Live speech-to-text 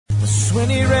When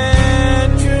he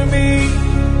ran to me,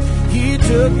 he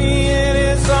took me in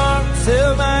his arms,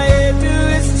 held my head to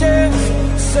his chest,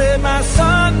 said, my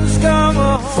son's come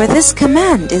home. For this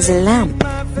command is a lamp,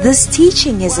 this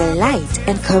teaching is a light,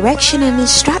 and correction and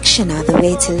instruction are the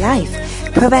way to life.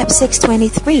 Proverbs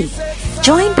 6:23.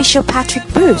 Join Bishop Patrick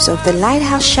Bruce of the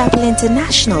Lighthouse Chapel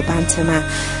International, Bantama,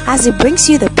 as he brings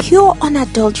you the pure,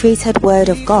 unadulterated Word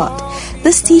of God.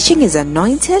 This teaching is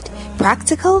anointed,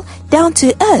 practical, down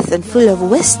to earth, and full of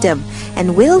wisdom,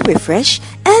 and will refresh,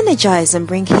 energize, and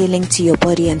bring healing to your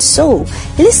body and soul.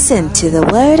 Listen to the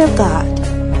Word of God.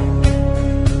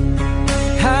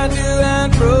 Had you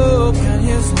and broken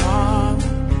his heart.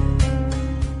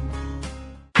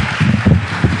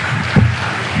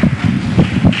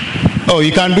 Oh,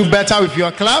 you can do better with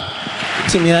your clap.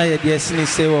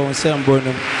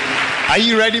 Are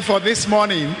you ready for this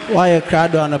morning? Oh, are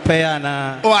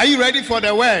you ready for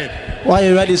the word? Why are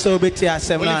you ready? So big Only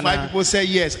 5 people say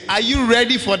yes. Are you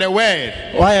ready for the word?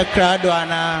 Are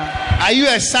you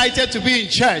excited to be in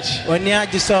church?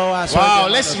 Wow,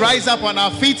 let's rise up on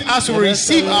our feet as we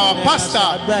receive our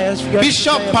pastor,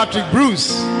 Bishop Patrick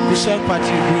Bruce.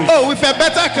 Oh, with a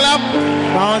better clap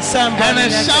and a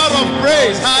shout of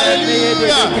praise.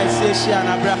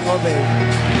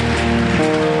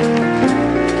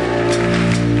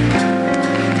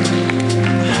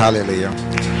 Hallelujah. Hallelujah.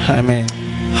 Amen.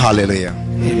 Hallelujah.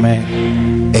 Amen.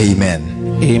 Amen.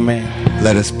 Amen.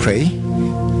 Let us pray.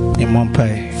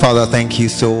 Father, thank you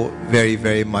so very,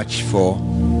 very much for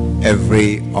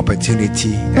every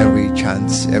opportunity, every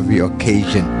chance, every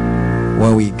occasion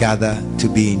when we gather to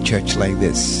be in church like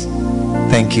this.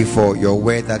 Thank you for your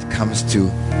word that comes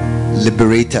to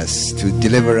liberate us, to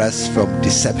deliver us from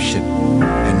deception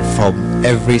and from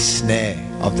every snare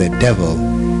of the devil,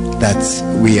 that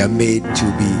we are made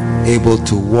to be able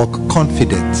to walk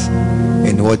confident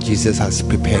in what Jesus has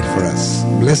prepared for us.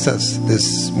 Bless us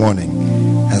this morning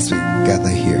as we gather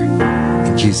here.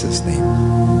 In Jesus' name,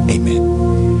 amen.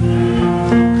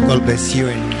 God bless you,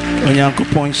 and you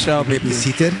may be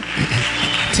seated.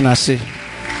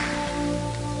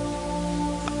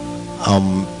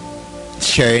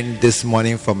 Sharing this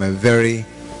morning from a very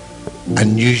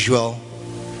unusual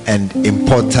and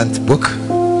important book.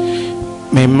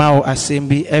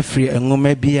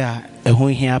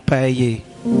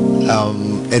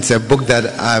 It's a book that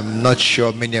I'm not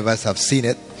sure many of us have seen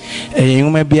it.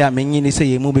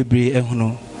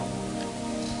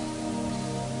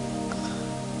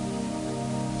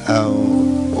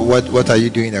 What are you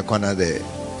doing in the corner there?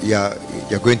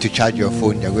 You're going to charge your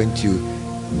phone.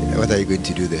 What are you going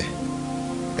to do there?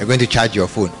 You're going to charge your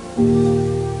phone.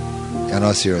 You're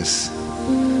not serious.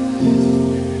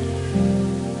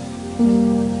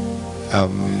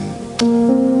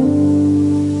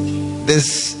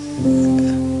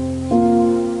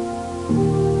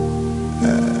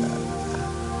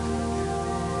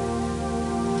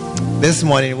 This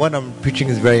morning, what I'm preaching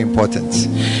is very important,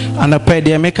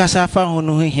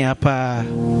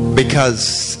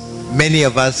 because many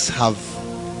of us have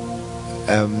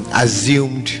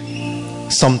assumed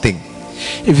something,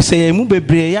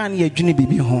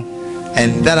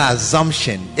 and that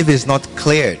assumption, if it's not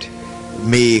cleared,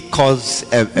 may cause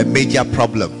a major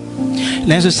problem. And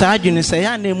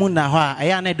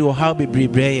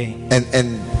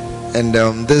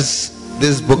this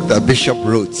book that Bishop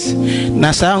wrote,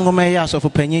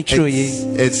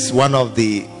 it's one of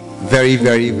the very,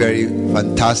 very, very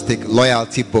fantastic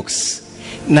loyalty books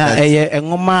that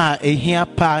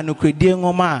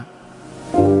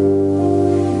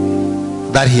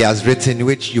he has written,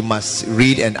 which you must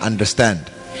read and understand.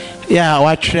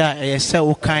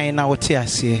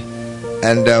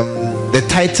 And the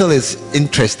title is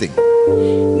interesting.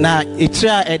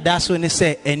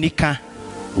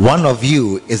 One of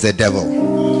you is a devil.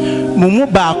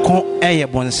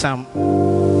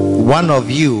 One of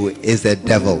you is a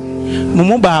devil.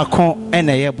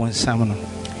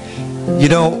 You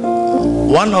know,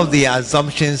 one of the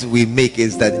assumptions we make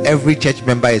is that every church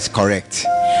member is correct.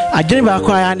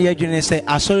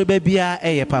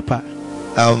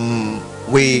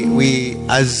 We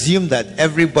assume that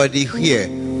everybody here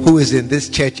who is in this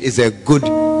church is a good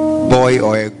boy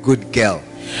or a good girl.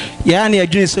 But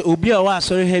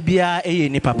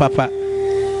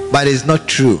it's not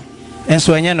true,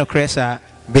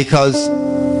 because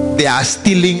they are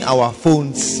stealing our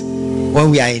phones when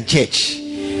we are in church.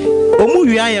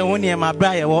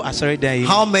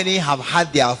 How many have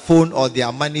had their phone or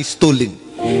their money stolen?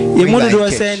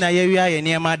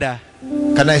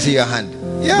 Can I see your hand?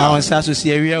 Yeah. And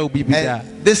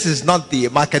this is not the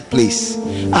marketplace.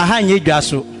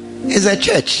 It's a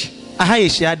church.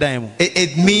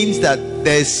 It means that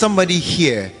there is somebody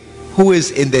here who is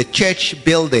in the church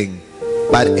building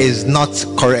but is not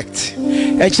correct.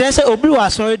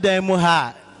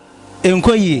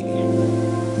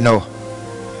 No.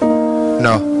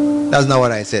 No, that's not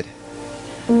what I said.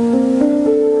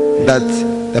 That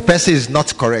the person is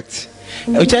not correct.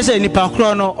 I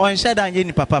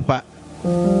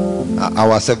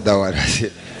will accept that word.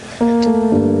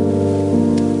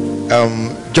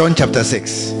 John chapter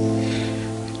 6.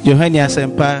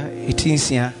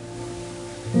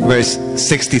 Verse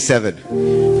 67.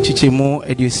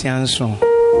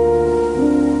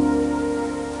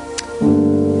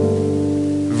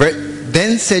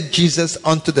 Then said Jesus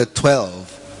unto the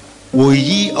 12, will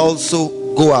ye also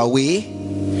go away?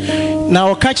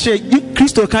 Now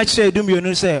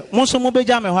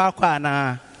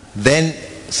then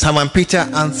Simon Peter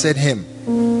answered him,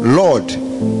 Lord,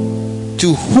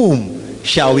 to whom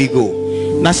shall we go?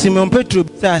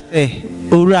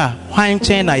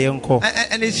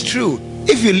 And it's true.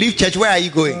 If you leave church, where are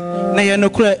you going? If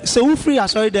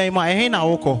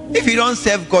you don't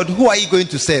serve God, who are you going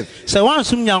to serve?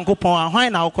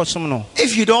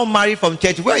 If you don't marry from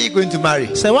church, where are you going to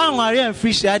marry? So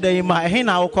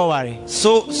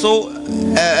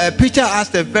Peter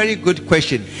asked a very good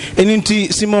question.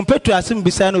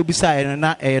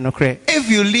 If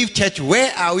you leave church,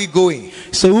 where are we going?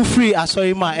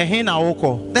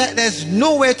 There's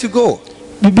nowhere to go.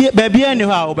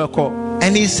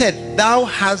 And he said, thou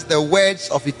hast the words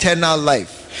of eternal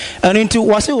life. And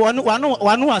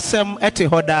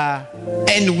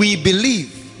we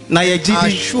believe and are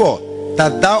sure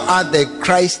that thou art the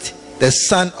Christ, the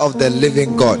Son of the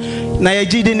living God.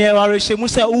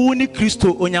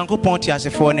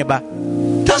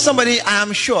 Tell somebody, I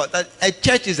am sure that a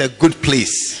church is a good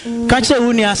place.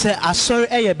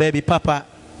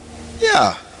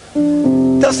 Yeah.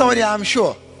 Tell somebody, I am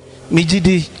sure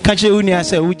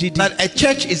that a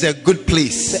church is a good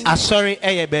place.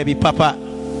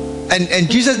 And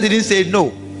Jesus didn't say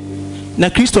no.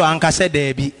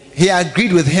 He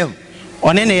agreed with him.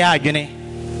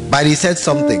 But he said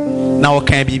something.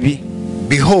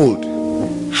 Behold,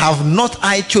 have not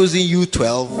I chosen you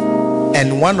 12,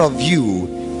 and one of you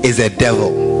is a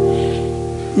devil?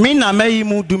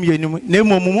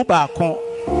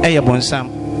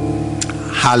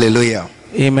 Hallelujah.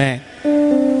 Amen.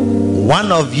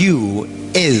 One of you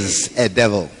is a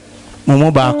devil.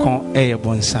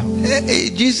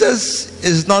 Jesus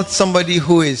is not somebody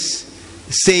who is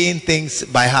saying things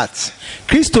by heart.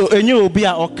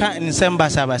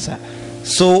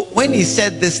 So when he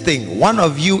said this thing, one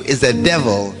of you is a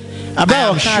devil,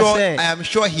 I am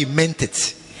sure he meant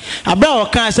it.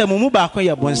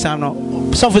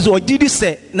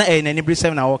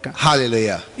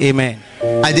 Hallelujah. Amen.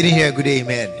 I didn't hear a good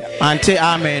amen. Amen.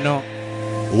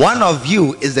 One of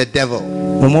you is the devil.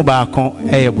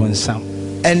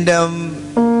 And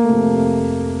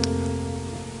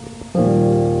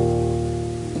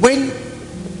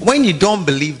when you don't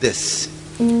believe this,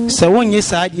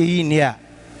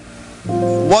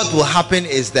 what will happen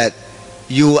is that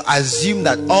you assume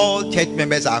that all church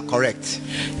members are correct.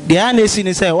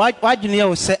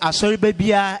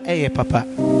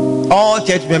 All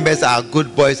church members are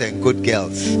good boys and good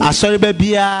girls.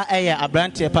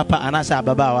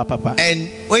 And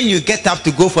when you get up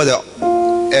to go for the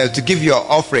to give your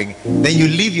offering, then you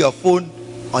leave your phone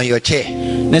on your chair.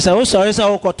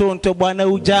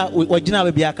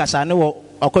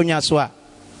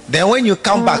 Then when you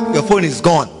come back, your phone is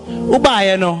gone.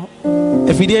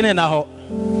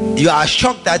 You are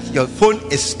shocked that your phone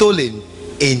is stolen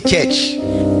in church.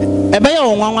 And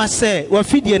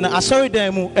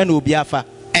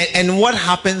what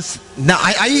happens now?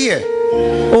 Are you here?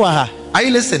 Are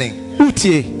you listening?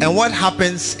 And what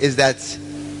happens is that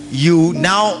you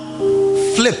now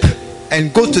flip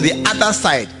and go to the other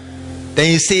side.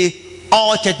 Then you say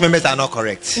all church members are not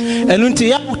correct.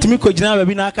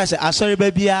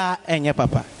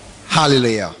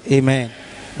 Hallelujah. Amen.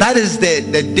 That is the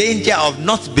danger of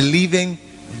not believing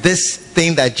this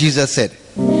thing that Jesus said.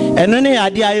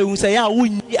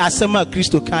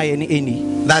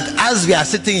 That as we are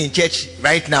sitting in church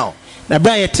right now,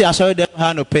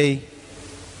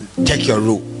 check your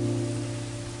row.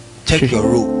 Check your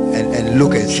row and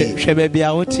look and see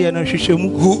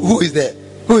who is there.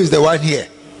 Who is the one here?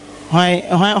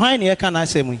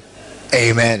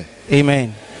 Amen.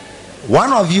 Amen.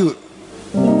 One of you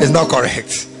is not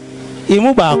correct.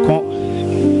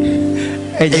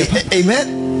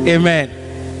 Amen. Amen.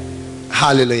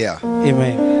 Hallelujah.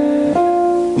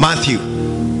 Amen. Matthew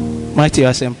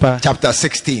chapter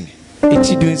 16.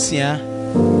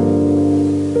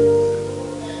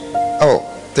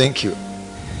 Thank you.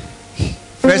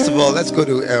 First of all, let's go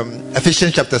to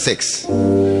Ephesians chapter 6.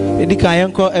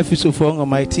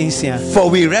 For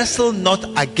we wrestle not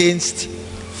against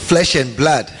flesh and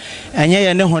blood,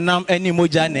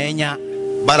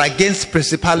 but against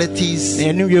principalities,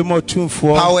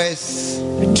 powers,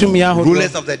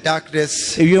 rulers of the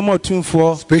darkness,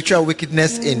 spiritual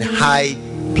wickedness in high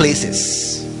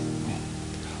places.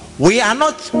 We are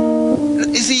not,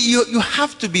 you see, you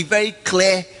have to be very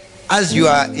clear as you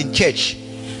are in church.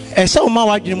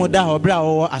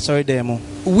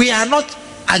 We are not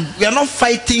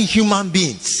fighting human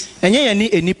beings.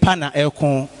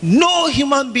 No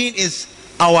human being is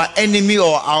our enemy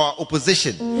or our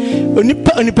opposition.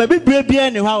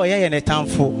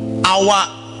 Our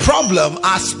problem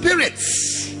are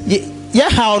spirits.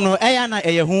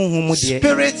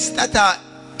 Spirits that are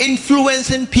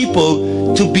influencing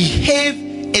people to behave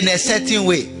in a certain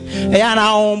way. I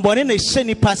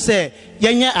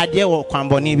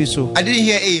didn't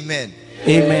hear amen.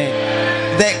 Amen.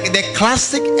 The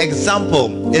classic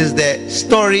example is the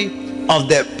story of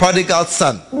the prodigal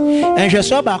son, who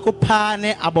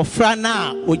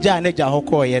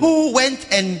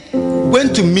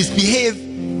went to misbehave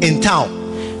in town.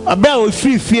 But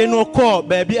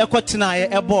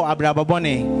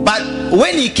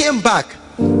when he came back,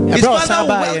 his father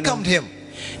welcomed him.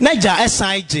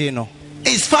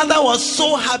 His father was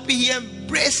so happy, he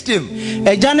embraced him.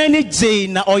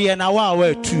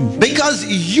 Because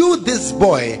you, this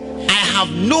boy, I have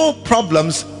no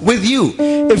problems with you.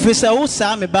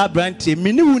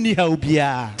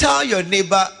 Tell your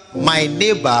neighbor, my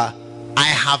neighbor, I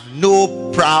have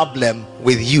no problem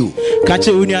with you. But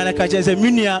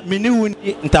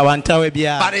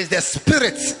it's the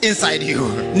spirit inside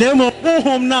you.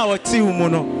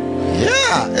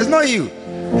 Yeah, it's not you.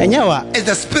 It's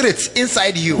the spirit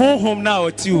inside you.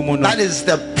 That is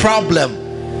the problem.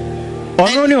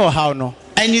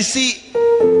 And you see,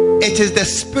 it is the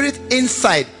spirit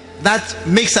inside that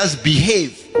makes us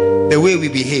behave the way we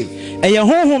behave.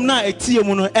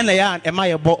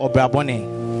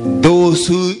 Those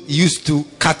who used to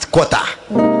cut quarter.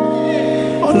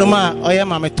 Now,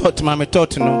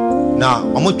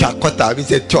 I'm going to quarter. I mean,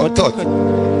 say tot.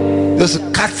 Those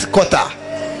who cut quarter.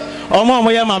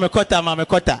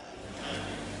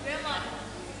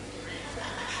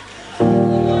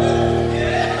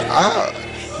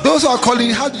 Those who are calling,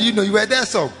 how do you know you were there?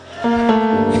 So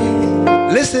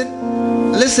listen.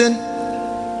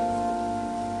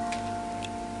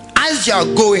 As you are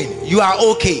going, you are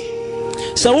okay.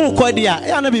 But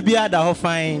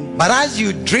as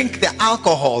you drink the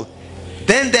alcohol,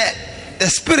 then the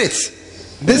spirits,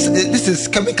 this is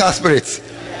chemical spirits,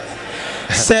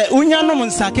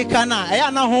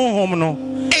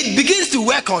 it begins to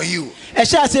work on you, and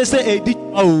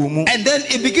then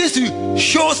it begins to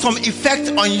show some effect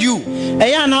on you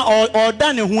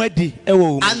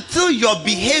until your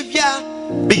behavior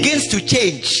begins to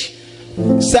change.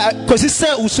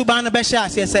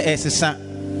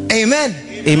 Amen.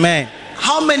 Amen.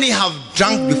 How many have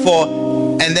drunk before,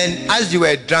 and then as you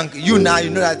were drunk, you know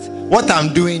that what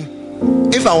I'm doing,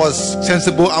 if I was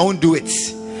sensible, I won't do it.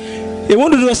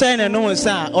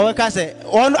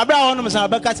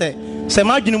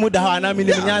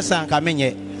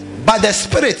 But the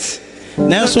spirit,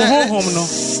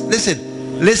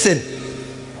 listen.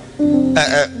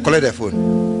 Collect the phone.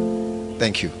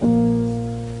 Thank you.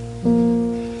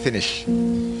 Finish.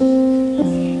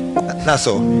 That's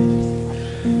all.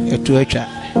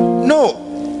 No.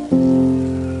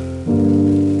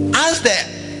 As the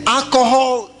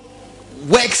alcohol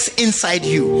works inside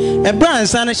you, it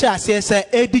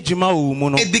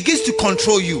begins to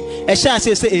control you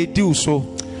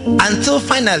until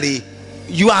finally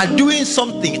you are doing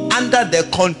something under the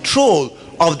control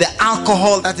of the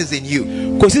alcohol that is in you.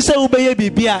 And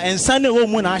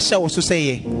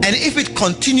if it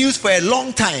continues for a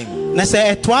long time,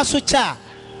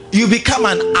 you become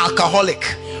an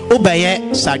alcoholic or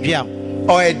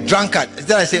a drunkard.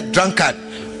 Did I say drunkard?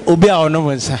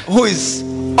 Who is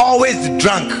always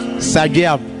drunk.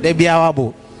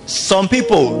 Some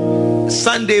people,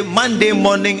 Monday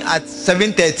morning at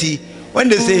 7:30, when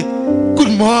they say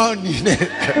good morning,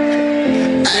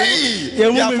 hey,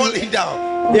 they are falling down.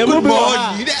 Good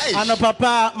morning.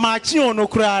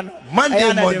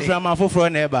 Monday morning.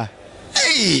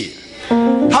 Hey,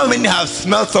 how many have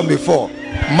smelled some before?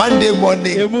 Monday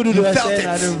morning, you felt it.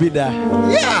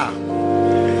 Yeah.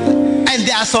 And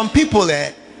there are some people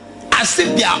there, as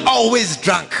if they are always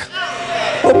drunk.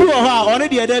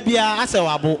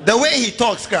 The way he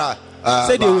talks, they are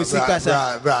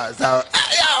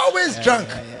always drunk.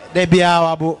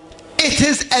 It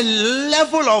is a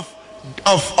level of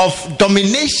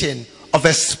domination of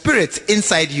a spirit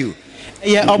inside you. Are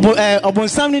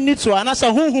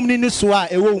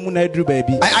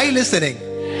you listening?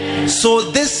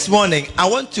 So this morning, I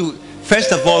want to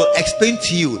first of all explain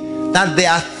to you that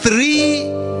there are 3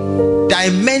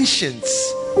 dimensions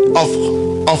of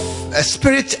a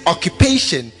spirit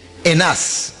occupation in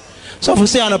us. So for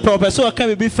say on a proper so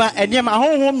can be fine and yam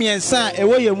home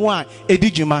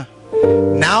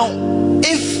now,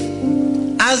 if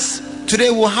as today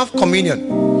we'll have communion,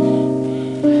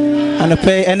 and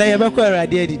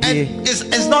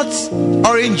it's not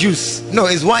orange juice, no,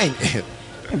 it's wine.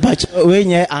 But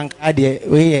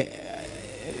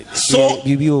so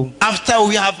after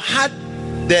we have had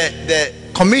the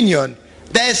communion,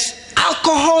 there's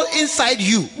alcohol inside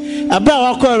you.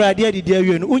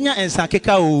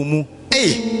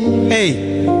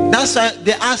 Hey, that's why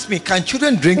they ask me, can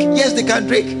children drink? Yes, they can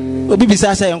drink.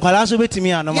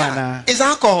 Yeah, it's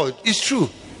alcohol, it's true.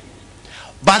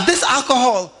 But this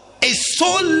alcohol is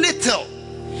so little.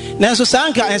 It's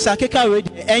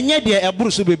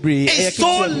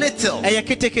so little,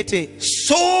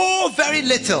 so very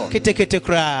little.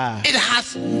 It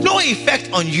has no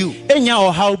effect on you.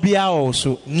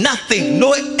 Nothing,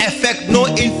 no effect, no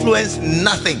influence,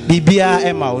 nothing.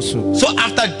 So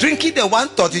after drinking the one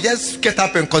thought, you just get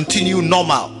up and continue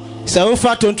normal. And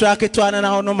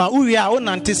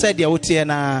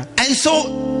so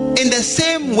in the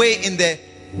same way, in the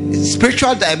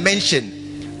spiritual dimension,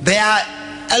 there are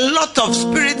a lot of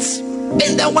spirits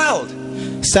in the world.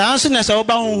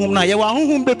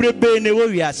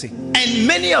 And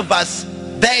many of us,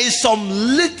 there is some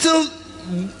little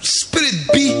spirit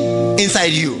be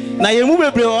inside you.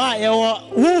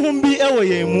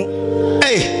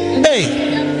 Hey,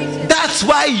 that's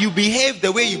why you behave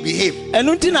the way you behave.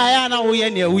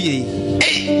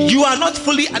 Hey, you are not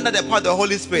fully under the power of the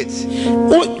Holy Spirit.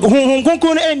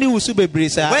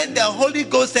 When the Holy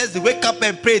Ghost says wake up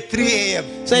and pray 3 a.m.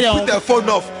 put the phone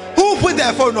off. Who put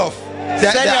their phone off?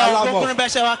 The alarm off.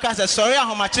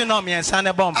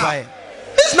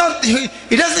 It's not,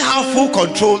 he doesn't have full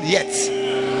control yet.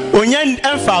 But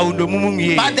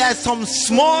there's some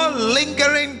small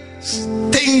lingering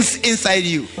things inside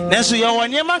you.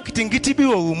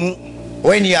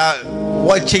 When you are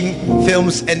watching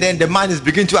films and then the man is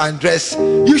beginning to undress,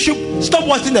 you should stop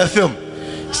watching the film.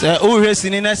 But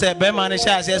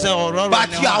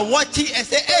you are watching and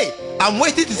say, hey, I'm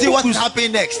waiting to see what is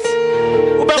happening next.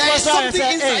 There is something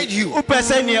inside you. I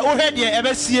said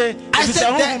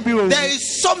there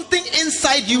is something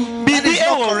inside you that is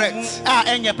not correct.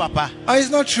 Oh, it's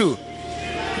not true.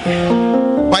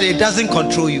 But it doesn't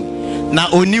control you. Now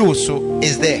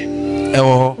is there.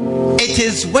 It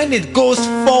is when it goes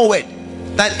forward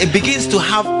that it begins to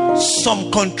have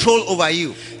some control over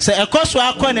you.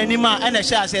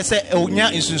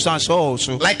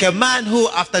 Like a man who,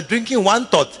 after drinking one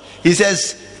thought, he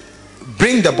says,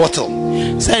 bring the bottle.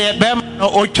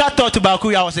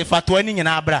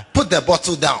 Put the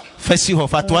bottle down.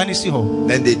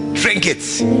 Then they drink it.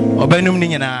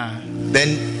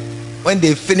 Then when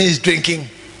they finish drinking,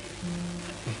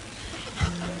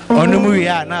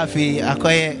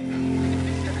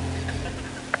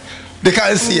 they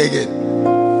can't see again.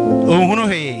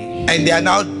 And they are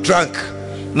now drunk.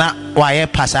 And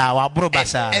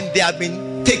they have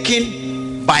been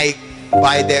taken by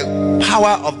the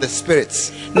power of the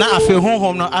spirits. And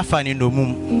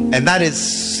that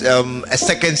is a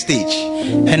second stage.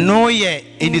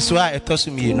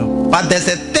 But there's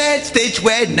a third stage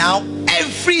where now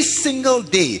every single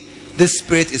day this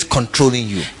spirit is controlling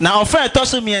you. Now, every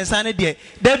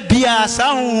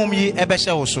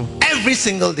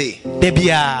single day,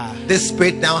 this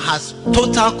spirit now has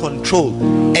total control,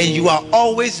 and you are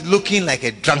always looking like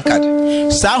a drunkard.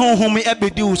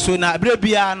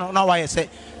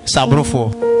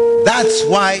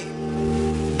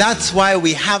 That's why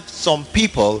we have some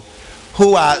people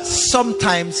who are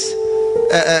sometimes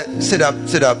sit up.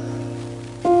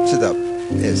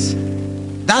 Yes.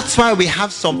 That's why we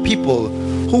have some people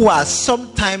who are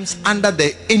sometimes under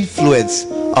the influence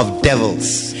of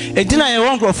devils.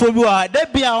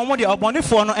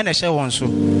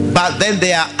 But then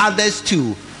there are others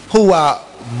too who are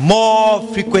more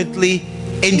frequently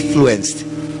influenced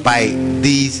by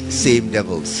these same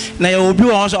devils.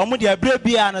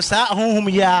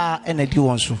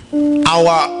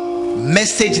 Our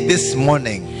message this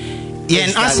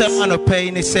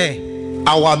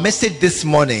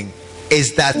morning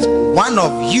is that one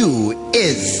of you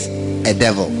is a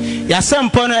devil.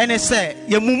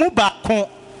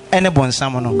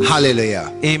 Hallelujah.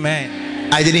 Amen.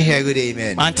 I didn't hear a good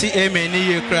amen.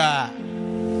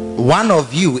 one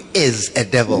of you is a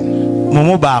devil.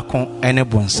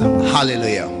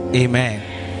 Hallelujah. Amen.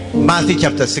 Matthew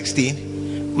chapter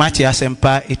 16.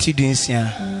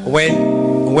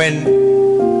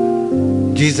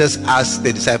 When Jesus asked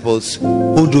the disciples,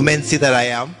 who do men say that I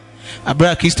am?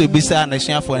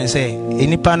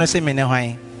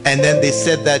 And then they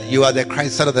said that you are the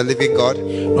Christ, Son of the living God.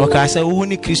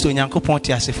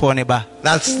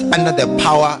 That's under the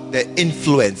power, the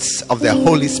influence of the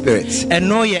Holy Spirit.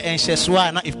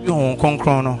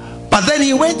 But then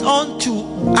he went on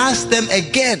to ask them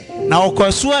again.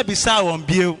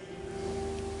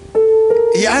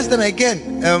 He asked them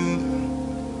again.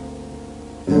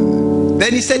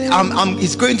 Then he said,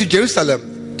 he's going to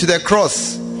Jerusalem, to the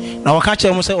cross.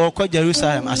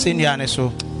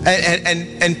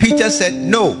 And Peter said,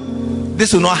 no,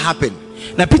 this will not happen.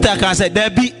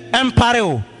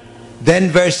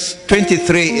 Then verse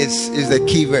 23 is the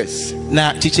key verse.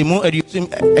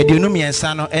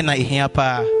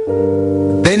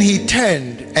 Then he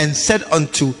turned and said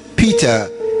unto Peter,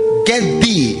 get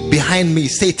thee behind me,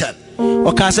 Satan.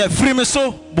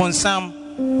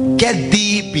 Get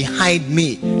thee behind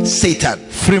me, Satan.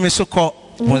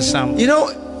 You know,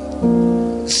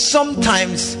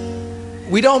 sometimes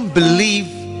we don't believe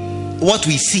what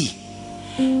we see.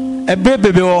 And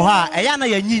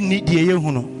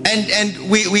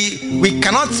we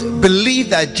cannot believe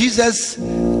that Jesus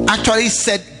actually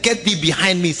said, get thee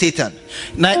behind me, Satan.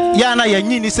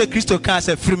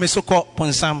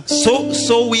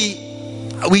 So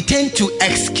we tend to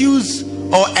excuse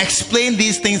or explain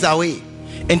these things away.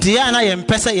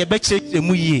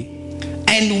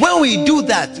 And when we do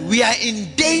that, we are in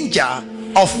danger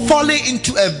of falling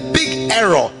into a big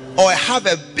error or have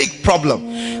a big problem.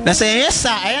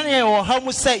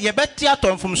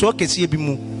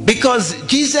 Because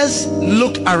Jesus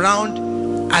looked around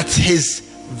at his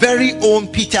very own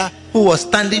Peter, who was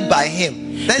standing by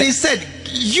him. Then he said,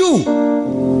 you,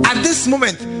 at this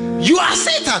moment, you are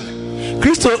Satan.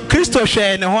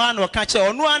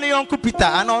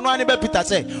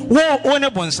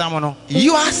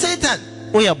 You are Satan.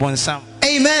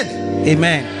 Amen.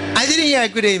 Amen. I didn't hear a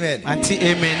good amen.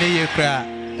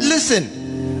 Listen.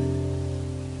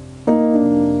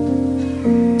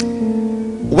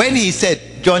 When he said,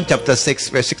 John chapter 6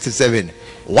 verse 67,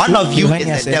 one of you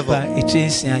is the devil.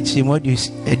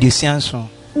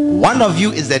 One of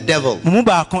you is the devil.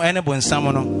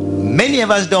 Many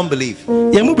of us don't believe.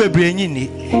 We don't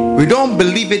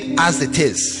believe it as it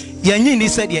is.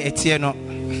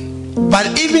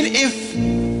 But even if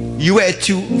you were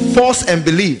to force and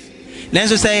believe,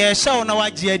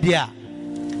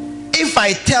 if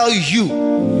I tell you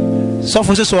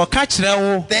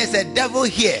there's a devil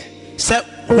here,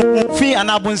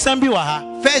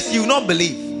 first you will not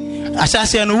believe.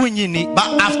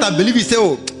 But after believe, you say,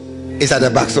 oh, it's at the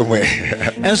back somewhere.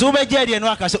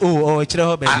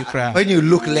 When you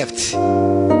look left,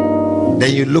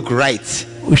 then you look right,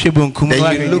 then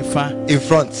you look in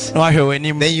front,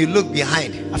 then you look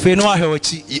behind.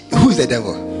 Who's the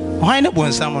devil?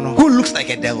 Who looks like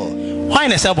a devil?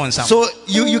 So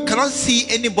you cannot see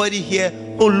anybody here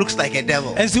who looks like a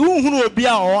devil. Are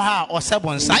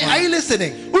you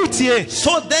listening?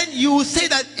 So then you say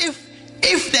that if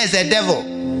there's a devil,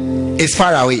 it's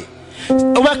far away.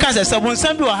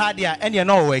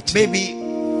 Maybe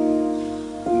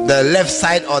the left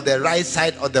side or the right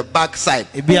side or the back side,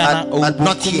 but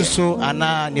not here. And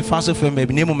I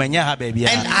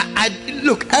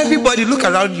look, everybody look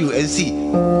around you and see,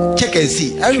 check and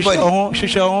see. Everybody,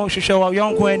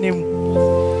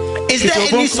 is there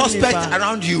any suspect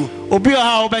around you?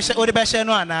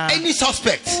 Any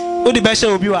suspect?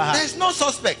 There's no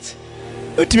suspect.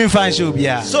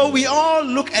 So we all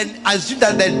look and assume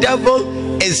that the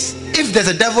devil is, if there's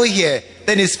a devil here,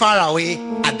 then it's far away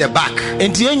at the back.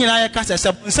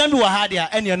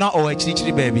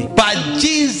 But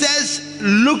Jesus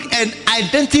looked and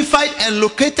identified and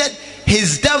located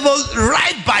his devil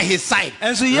right by his side.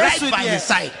 Right by his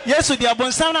side.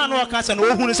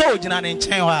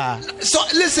 So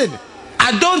listen,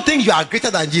 I don't think you are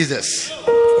greater than Jesus.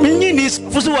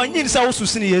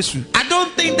 I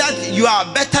don't think that you are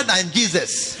better than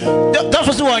Jesus. And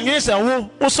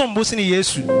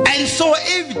so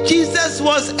if Jesus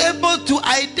was able to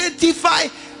identify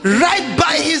right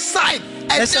by his side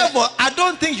a devil, I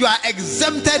don't think you are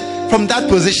exempted from that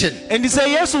position.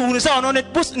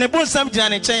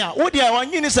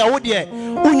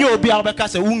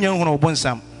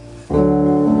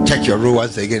 Check your row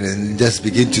once again and just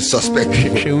begin to suspect.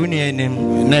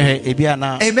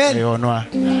 Amen.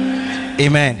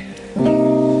 Amen.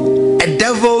 A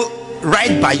devil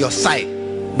right by your side.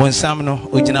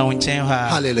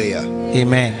 Hallelujah.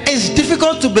 Amen. It's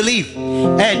difficult to believe.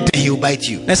 And he'll bite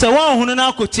you. But if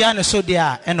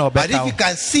you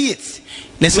can see it,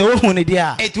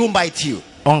 it won't bite you.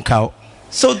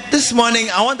 So this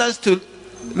morning I want us to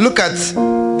look at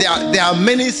there are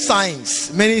many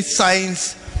signs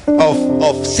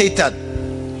of Satan.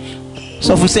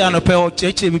 So for say and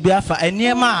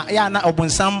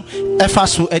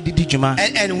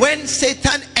when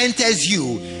Satan enters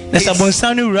you, his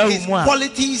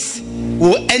qualities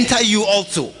will enter you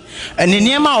also. And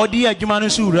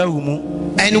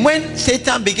when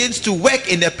Satan begins to work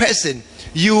in a person,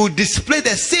 you display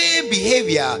the same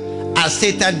behavior as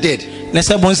Satan did.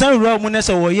 So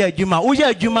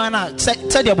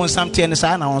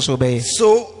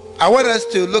I want us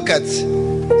to look at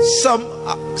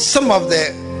some of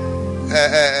the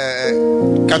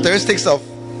characteristics of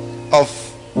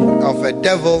a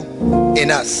devil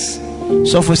in us.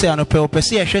 So for say Amen.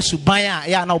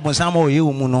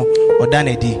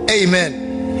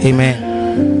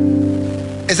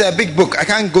 Amen. It's a big book. I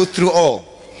can't go through all,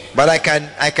 but I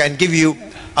can give you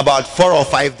about 4 or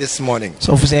 5 this morning.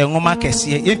 So for say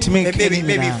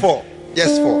maybe 4,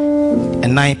 just 4.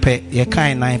 And 9 pe.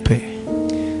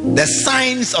 The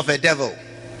signs of a devil.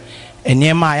 Being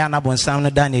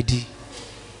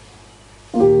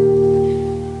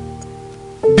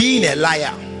a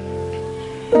liar.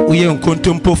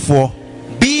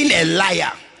 Being a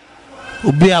liar.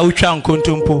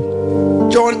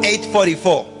 John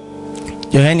 8:44.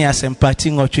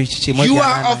 You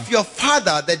are of your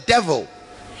father the devil,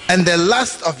 and the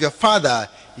lust of your father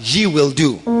ye will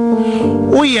do.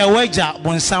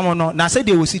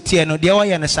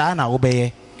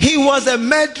 He was a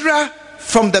murderer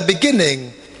from the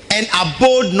beginning and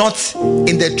abode not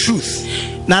in the truth,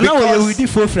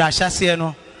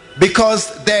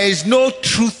 because there is no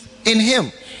truth in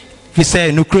him.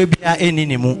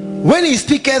 When he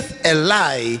speaketh a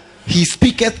lie, he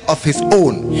speaketh of his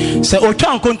own,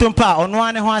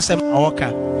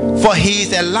 for he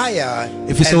is a liar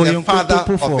and the father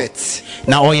of it.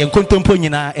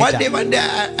 One day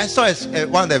I saw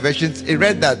one of the versions. It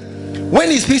read that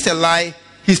when he speaks a lie,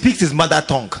 he speaks his mother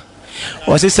tongue.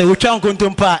 That's his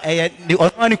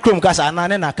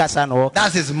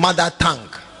mother tongue.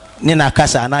 Do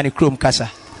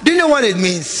you know what it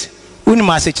means? When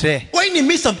you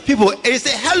meet some people, they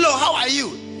say, hello, how are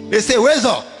you? They say,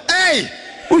 Wezo. Hey,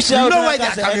 you know where they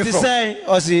are coming from.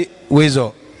 Oh,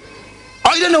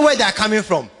 you don't know where they are coming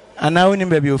from.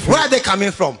 Where are they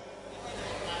coming from?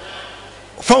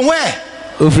 From where?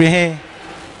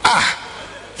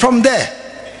 From there.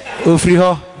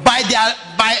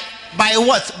 By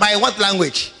what? By what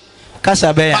language? But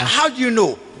how do you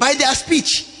know? By their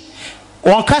speech.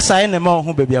 By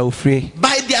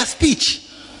their speech.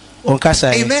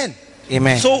 Amen.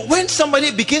 Amen. So when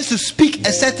somebody begins to speak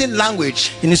a certain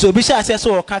language, you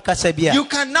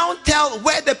can now tell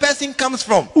where the person comes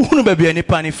from.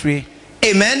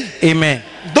 Amen. Amen.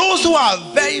 Those who are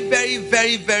very, very,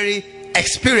 very, very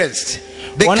experienced,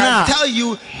 they can tell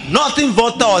you Northern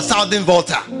Volta or Southern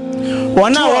Volta.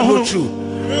 True.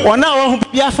 I heard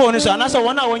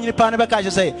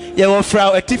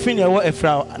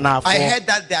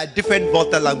that there are different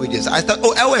Volta languages. I thought,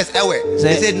 oh, Ewe is Ewe.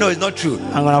 They said, no, it's not true.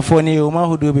 There are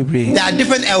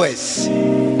different Ewes.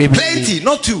 Plenty,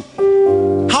 not 2.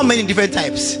 How many different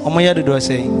types? 4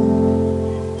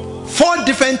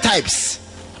 different types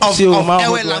of Ewe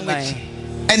language.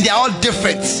 And they are all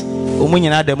different.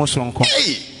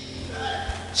 Hey.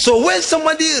 So when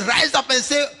somebody rise up and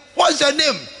say, what's your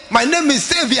name? My name is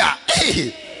Savior.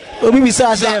 Hey. You are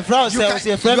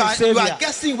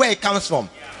guessing where it comes from.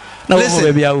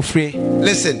 Listen.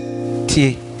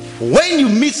 When you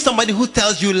meet somebody who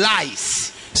tells you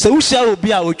lies, do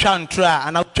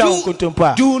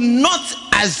not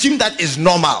assume that is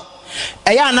normal.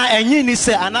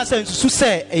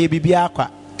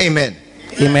 Amen.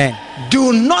 Amen.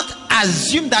 Do not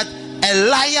assume that a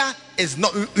liar is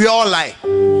not. We all lie.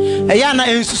 Amen.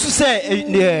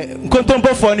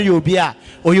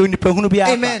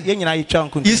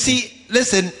 You see,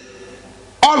 listen,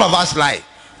 all of us lie.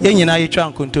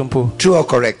 True or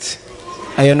correct?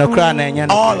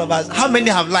 All of us. How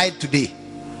many have lied today?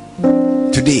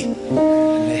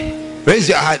 Raise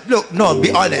your hand. Look, no, be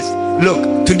honest.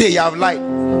 Look, today you have lied.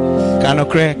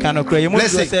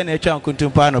 Listen.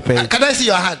 Can I see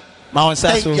your hand? You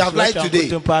have lied today.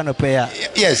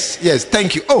 Yes,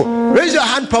 thank you. Oh, raise your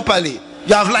hand properly.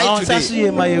 You have lied today.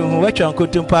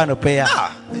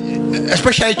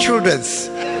 Especially children.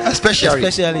 Especially.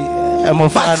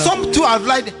 But some too have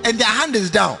lied and their hand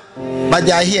is down. But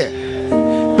they are here.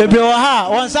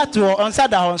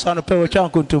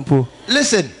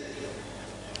 Listen,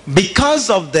 because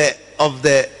of the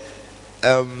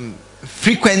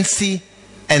frequency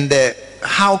and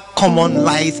how common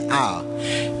lies are,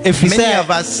 many of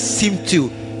us seem to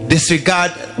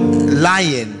disregard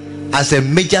lying as a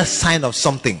major sign of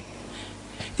something.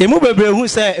 But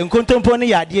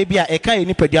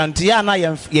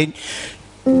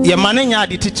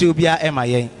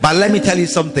let me tell you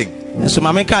something.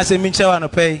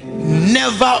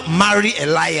 Never marry a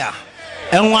liar.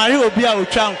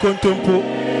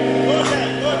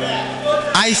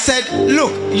 I said,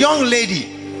 look, young lady,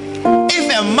 if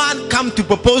a man comes to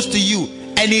propose to you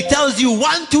and he tells you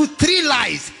 1, 2, 3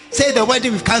 lies, say the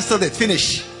wedding, we've cancelled it,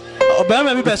 finish.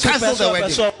 Cancel the wedding.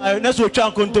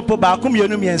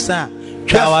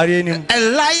 A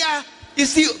liar, you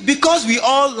see, because we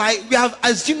all lie, we have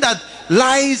assumed that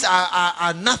lies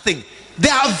are nothing. They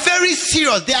are very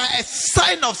serious. They are a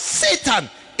sign of Satan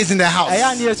is in the house.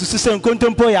 I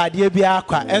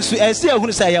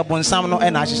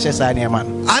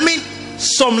mean,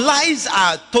 some lies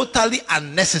are totally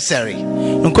unnecessary.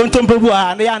 And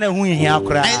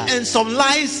some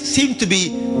lies seem to be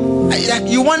like,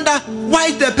 you wonder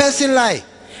why the person lie.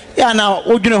 But I'm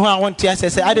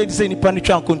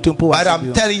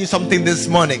telling you something this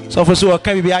morning. If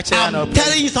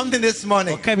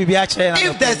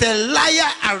there's a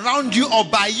liar around you or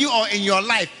by you or in your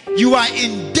life, you are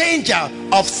in danger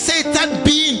of Satan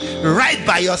being right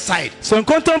by your side.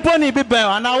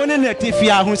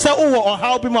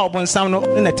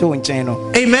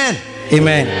 Amen.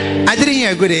 Amen. I didn't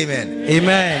hear a good amen.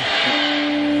 Amen.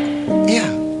 Yeah,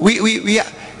 we are.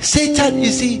 Satan,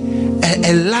 you see,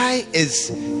 a lie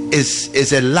is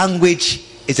a language,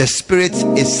 is a spirit,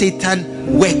 is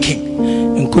Satan working.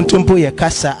 You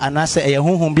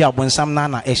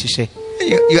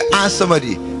ask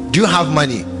somebody, do you have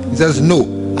money? He says, no,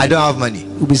 I don't have money.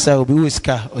 It's not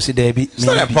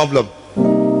a problem.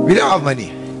 We don't have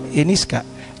money.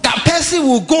 That person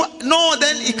will go, no,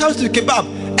 then he comes to kebab.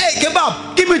 Hey,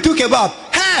 kebab, give me 2 kebab.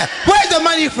 Hey, where's the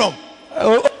money from?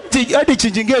 Where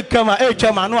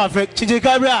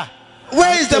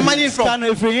is the money from?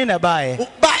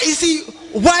 But you see,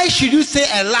 why should you say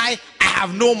a lie? I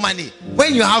have no money.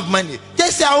 When you have money,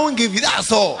 just say I won't give you.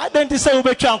 That's all. Because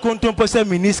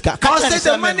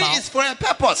the money is for a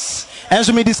purpose. But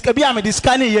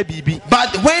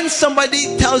when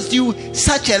somebody tells you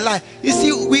such a lie, you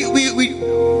see,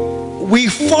 we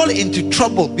fall into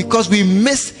trouble because we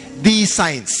miss these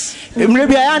signs. May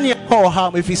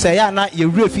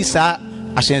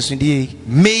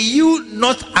you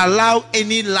not allow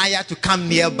any liar to come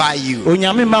nearby you.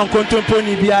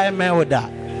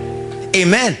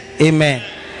 Amen. Amen.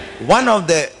 One of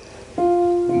the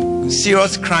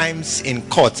serious crimes in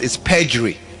courts is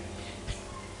perjury.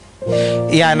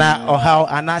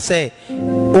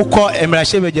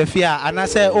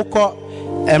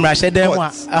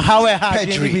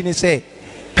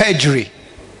 Perjury.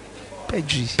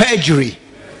 Perjury.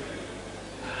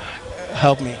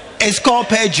 Help me. It's called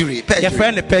perjury. Your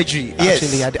friend, the perjury. Yes.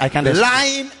 Actually, I can't.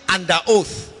 Lying under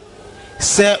oath.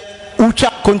 That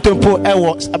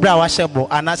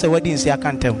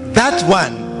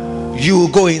one, you will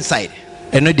go inside.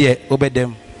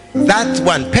 That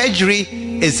one, perjury,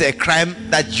 is a crime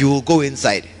that you will go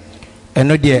inside.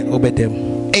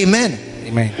 Amen. Amen.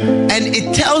 And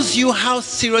it tells you how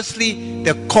seriously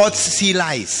the courts see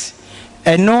lies.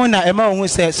 May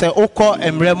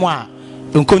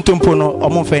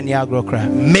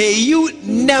you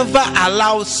never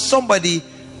allow somebody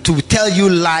to tell you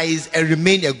lies and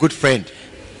remain a good friend.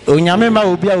 I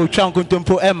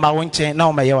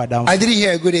didn't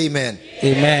hear a good amen.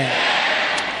 Amen.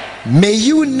 May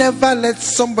you never let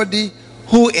somebody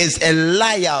who is a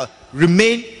liar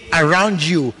remain around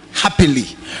you happily.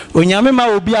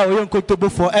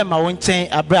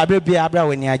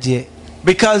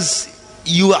 Because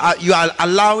you are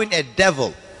allowing a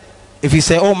devil, if you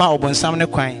say, oh my,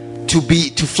 to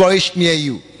flourish near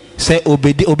you.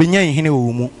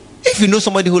 If you know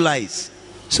somebody who lies,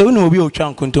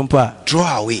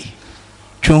 draw away.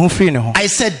 I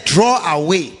said draw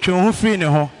away.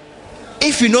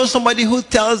 If you know somebody who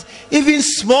tells even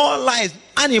small lies,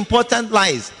 unimportant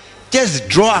lies, just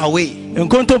draw away.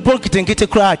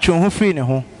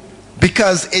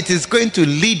 Because it is going to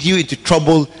lead you into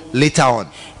trouble later on.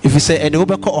 If you say,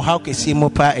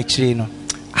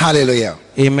 hallelujah.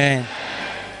 Amen.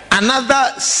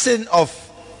 Another sign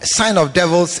of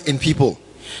devils in people: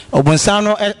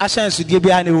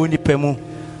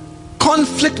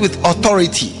 conflict with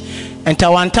authority.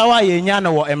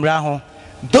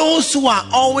 Those who are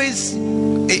always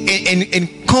in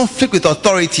conflict with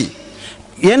authority.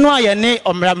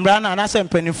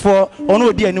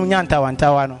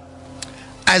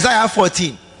 Isaiah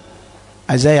 14.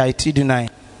 Isaiah 9.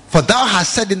 For thou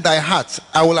hast said in thy heart,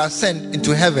 I will ascend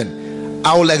into heaven.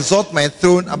 I will exalt my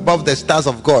throne above the stars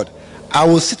of God. I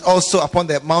will sit also upon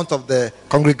the mount of the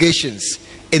congregations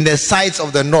in the sides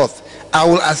of the north. I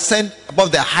will ascend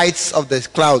above the heights of the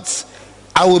clouds.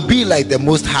 I will be like the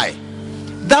Most High.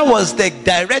 That was the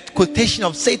direct quotation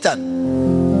of Satan.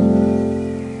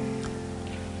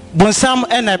 And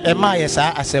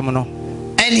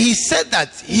he said that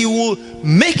he will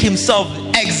make himself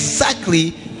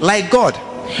exactly like God.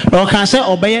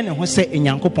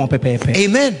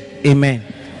 Amen. Amen.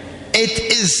 It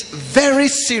is very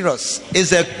serious.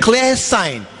 It's a clear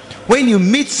sign when you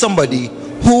meet somebody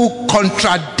who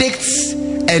contradicts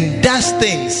and does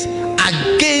things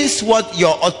against what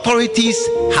your authorities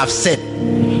have said.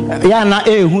 I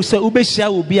didn't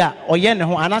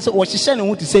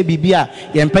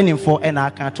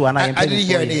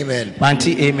hear an amen.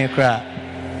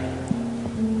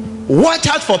 Watch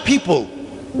out for people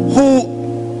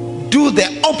who do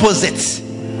the opposite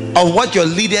of what your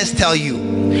leaders tell you.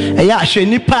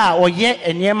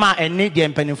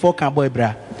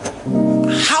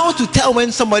 How to tell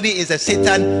when somebody is a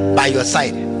Satan by your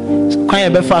side?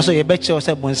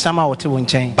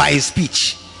 By his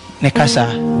speech.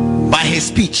 By his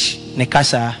speech.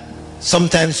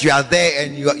 Sometimes you are there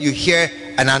and you hear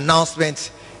an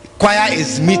announcement. Choir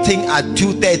is meeting at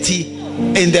 2:30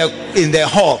 in the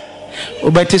hall.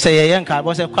 Then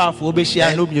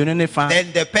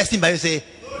the person by you say,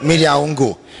 Media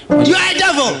Ungo. You are a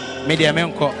devil. Media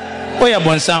Ungo.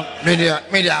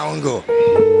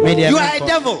 You are a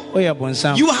devil.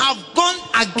 You have gone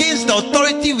against the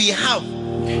authority we have.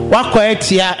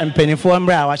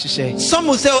 Some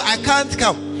will say, oh, I can't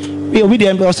come. There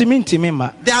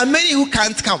are many who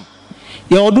can't come.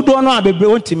 But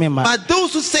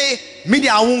those who say,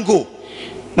 Media Ungo.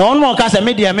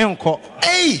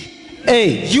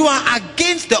 Hey, you are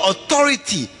against the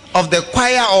authority of the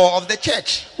choir or of the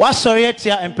church. Are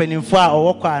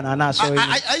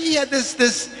you here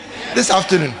this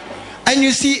afternoon? And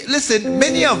you see, listen,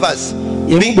 many of us,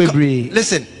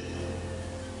 listen,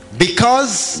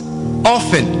 because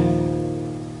often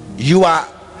you are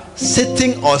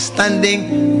sitting or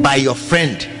standing by your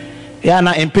friend. Often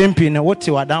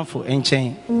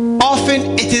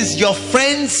it is your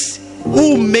friends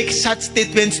who make such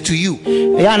statements to you.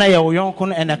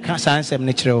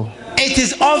 It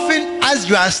is often as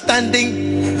you are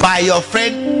standing by your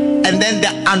friend and then the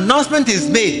announcement is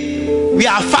made, we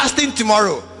are fasting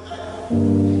tomorrow.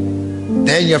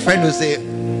 Then your friend will say,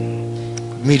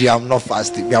 Media, I'm not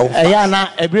fasting. We are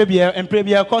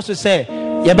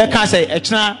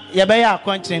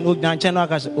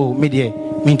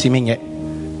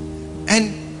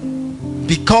and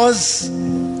because,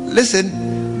 listen,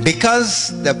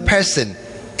 because the person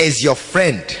is your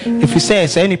friend, if you say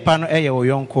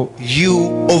you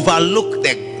overlook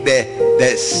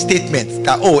the statement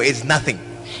that, oh, it's nothing.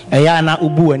 And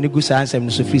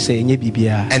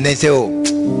then say, oh,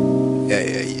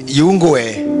 you won't go.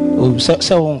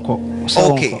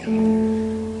 Okay.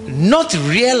 Not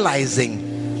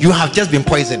realizing you have just been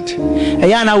poisoned. And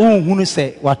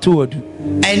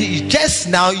just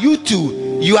now, you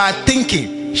two, you are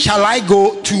thinking, shall I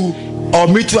go to, or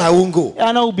me too, I won't go.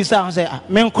 Oh,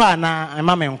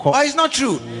 it's not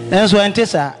true.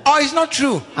 Oh, it's not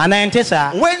true.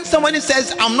 When somebody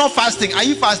says, I'm not fasting, are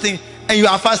you fasting? And you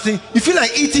are fasting, you feel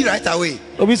like eating right away.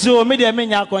 You want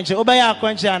to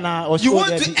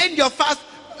end your fast,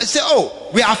 say, oh,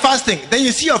 we are fasting. Then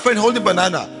you see your friend holding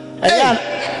banana. Hey.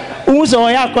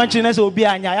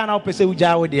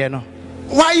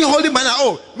 Why are you holding banana?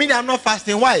 Oh, me, I'm not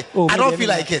fasting. Why? I don't feel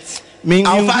like it.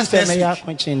 I'll fast next week.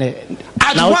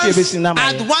 At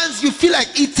once you feel like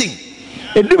eating.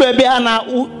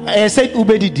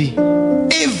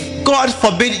 If God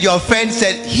forbid your friend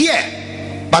said, here,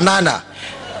 banana,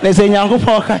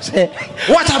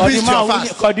 what happens to your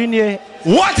fast?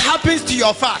 What happens to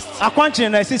your fast?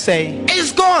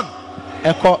 It's gone.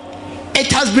 It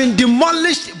has been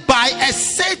demolished by a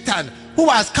Satan who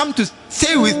has come to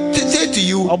say to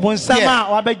you,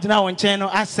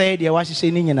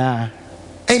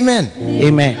 amen.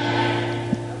 Amen.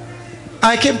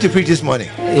 I came to preach this morning.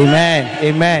 Amen.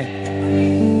 Amen.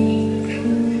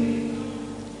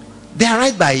 They are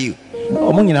right by you.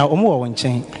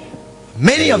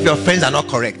 Many of your friends are not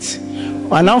correct.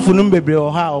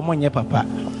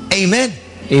 Amen.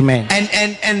 Amen.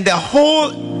 And the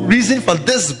whole reason for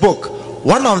this book,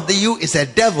 one of you is a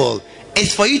devil,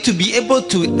 is for you to be able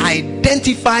to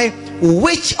identify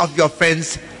which of your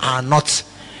friends are not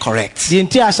correct. One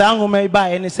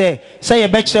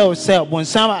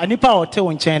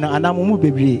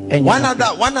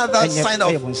other sign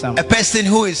of a person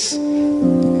who is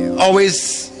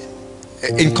always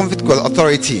in conflict with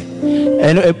authority.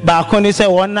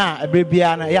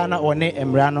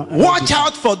 Watch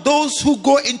out for those who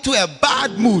go into a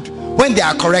bad mood when they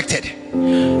are corrected.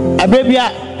 Watch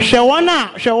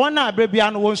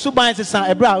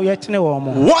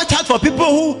out for people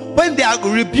who, when they are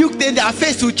rebuked, then their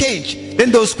face will change.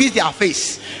 Then they'll squeeze their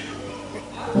face.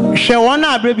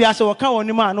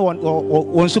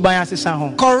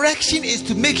 Correction is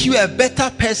to make you a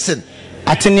better person.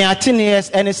 I didn't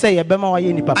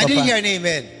hear an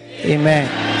amen. Amen.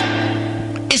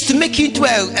 It's to make you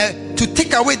to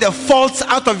take away the faults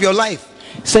out of your life.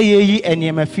 If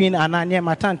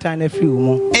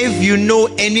you know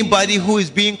anybody who is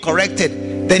being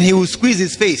corrected, then he will squeeze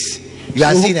his face. You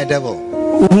are seeing a devil.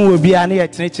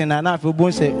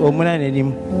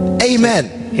 Amen.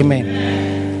 Amen.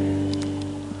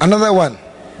 Another one.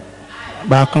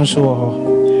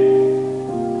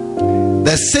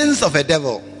 The sins of a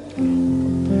devil.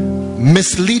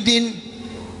 Misleading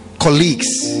colleagues.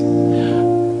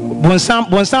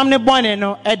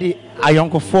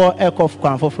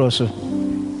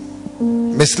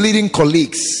 Misleading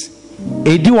colleagues.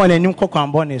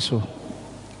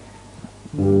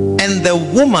 And the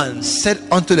woman said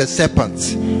unto the serpent,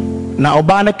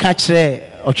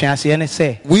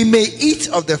 we may eat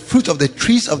of the fruit of the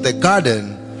trees of the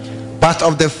garden, but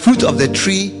of the fruit of the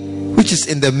tree which is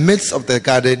in the midst of the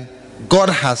garden, God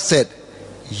has said,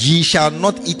 ye shall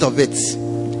not eat of it,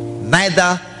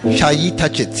 neither shall ye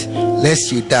touch it,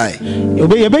 lest you die. And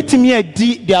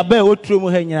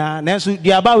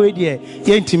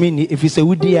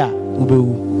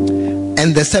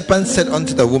the serpent said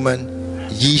unto the woman,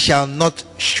 ye shall not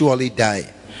surely die.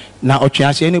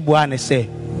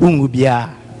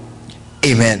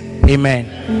 Amen. Amen.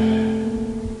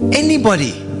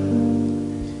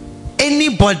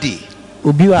 Anybody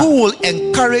who will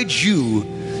encourage you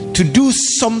to do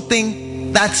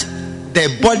something that the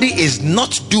body is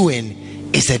not doing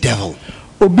is a devil.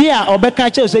 Are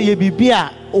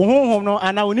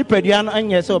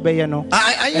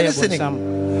you listening?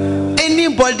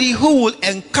 Anybody who will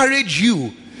encourage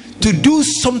you to do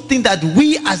something that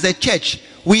we as a church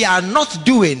we are not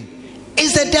doing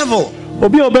is the devil.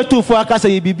 What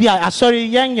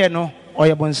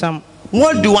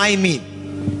do I mean?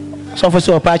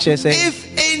 If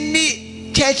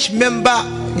any church member,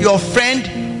 your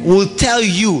friend, will tell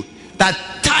you that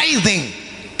tithing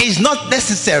is not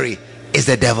necessary, is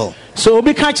the devil.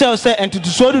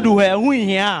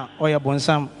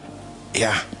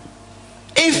 Yeah.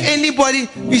 If anybody,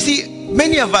 you see,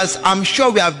 many of us, I'm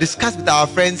sure we have discussed with our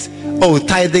friends, oh,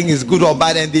 tithing is good or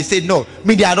bad, and they say, no,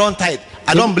 me, I don't tithe.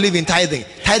 I don't believe in tithing.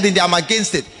 Tithing, I'm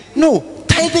against it. No,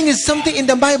 tithing is something in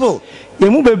the Bible.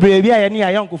 Let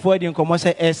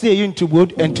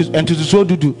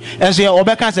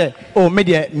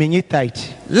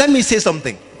me say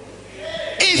something.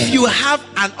 If you have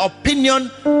an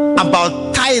opinion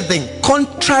about tithing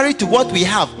contrary to what we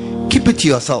have, keep it to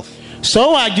yourself. If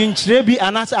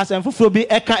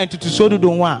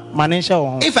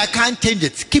I can't change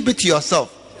it, keep it to yourself.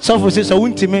 But when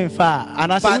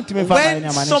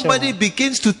somebody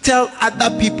begins to tell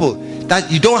other people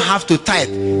that you don't have to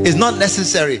tithe, it's not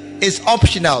necessary, it's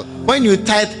optional. When you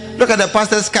tithe, look at the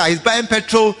pastor's car, he's buying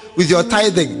petrol with your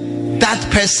tithing. That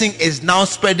person is now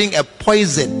spreading a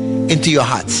poison into your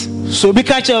heart. So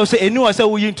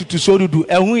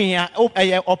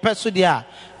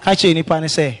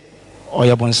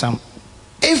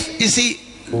if you see,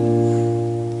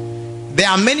 there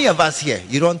are many of us here,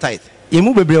 you don't tithe.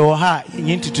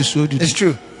 It's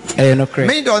true.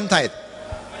 Many don't tithe.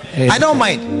 I don't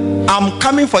mind. I'm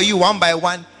coming for you one by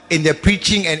one in the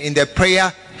preaching and in the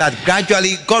prayer, that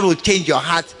gradually God will change your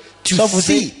heart to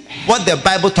see what the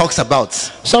Bible talks about.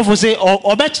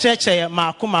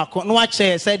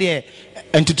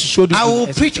 I will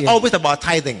preach always about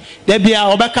tithing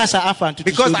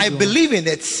because I believe in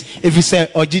it.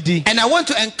 And I want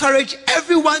to encourage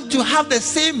everyone to have the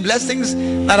same blessings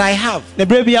that I have. And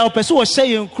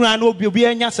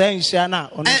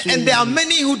there are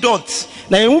many who don't.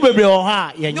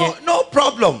 No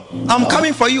problem. I'm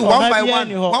coming for you one by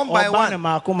one.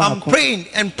 I'm praying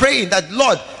and praying that,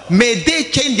 Lord, may they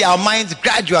change their minds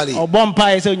gradually. But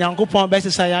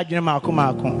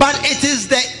it is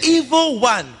the evil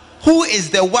one who is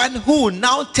the one who will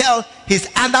now tell his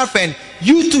other friend,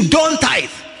 you too don't tithe.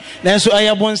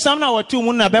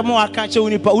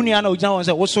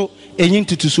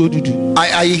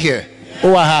 Are you here?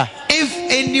 If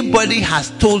anybody has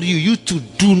told you to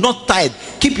do not tithe,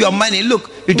 keep your money,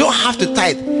 look, you don't have to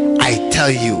tithe, I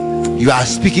tell you, you are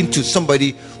speaking to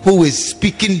somebody who is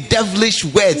speaking devilish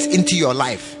words into your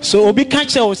life. So obi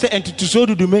catch will say and to so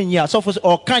do men ya so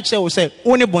or catch will say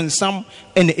only bonsam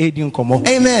and aiding komo.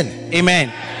 Amen.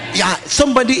 Amen. Yeah,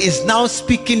 somebody is now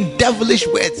speaking devilish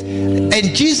words.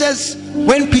 And Jesus,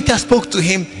 when Peter spoke to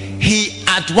him, he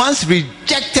at once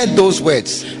rejected those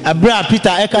words. Are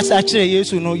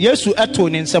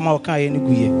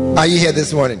you here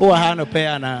this morning?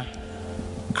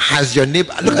 Has your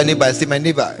neighbor, look at neighbor and say, my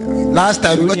neighbor, last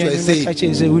time what you were saying,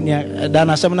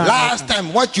 last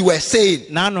time what you were saying,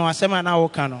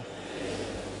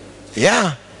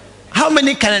 yeah, how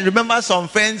many can remember some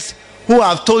friends who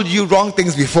have told you wrong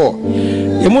things before?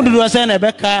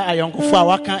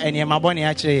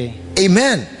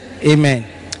 Amen. Amen.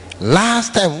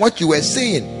 Last time what you were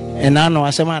saying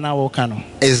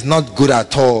is not good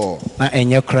at all.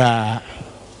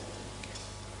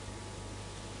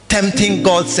 Tempting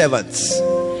God's servants.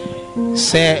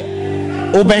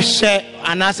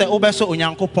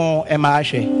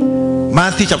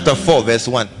 Matthew chapter 4 verse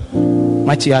 1.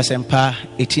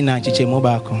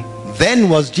 Then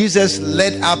was Jesus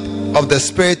led up of the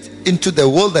Spirit into the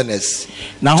wilderness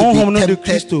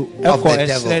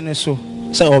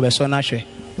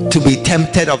to be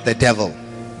tempted of the devil.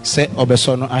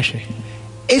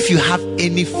 If you have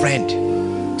any friend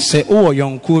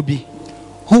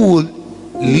who will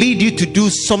lead you to do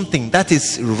something that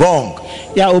is wrong,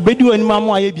 you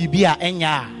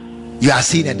are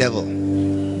seeing a devil.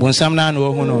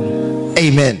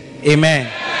 Amen. Amen.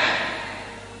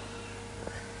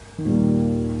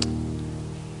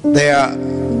 There are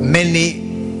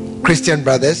many Christian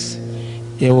brothers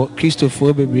and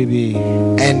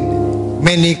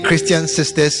many Christian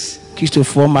sisters.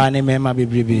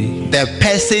 The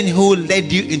person who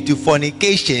led you into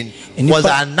fornication was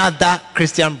another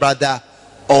Christian brother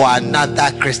or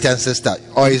another Christian sister,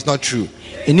 or it's not true.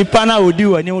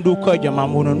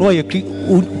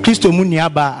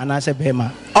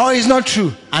 Or it's not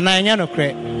true.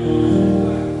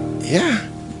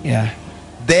 Yeah.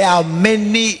 There are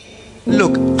many.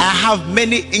 Look, I have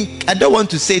many. I don't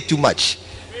want to say too much.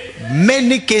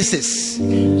 Many cases.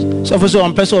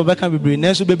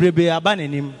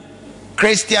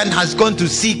 Christian has gone to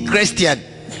see Christian.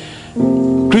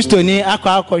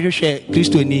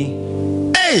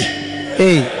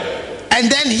 Hey.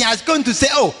 And then he has gone to say,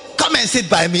 oh, come and sit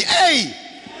by me. Hey.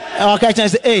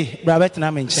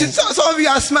 Some of you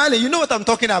are smiling. You know what I'm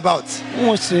talking about.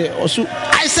 I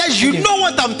said, you know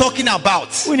what I'm talking about.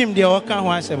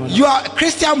 You are a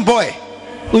Christian boy.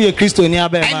 And he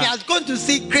has gone to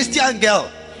see Christian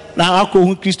girl. And then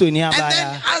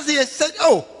as he said,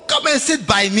 oh, come and sit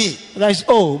by me. Let's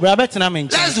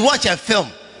watch a film.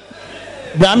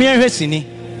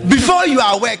 Before you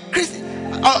are aware,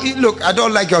 oh, look, I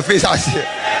don't like your face out here.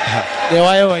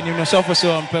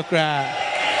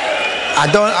 I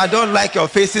don't like your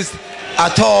faces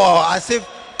at all. As if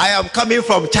I am coming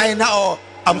from China or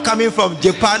I'm coming from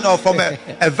Japan or from a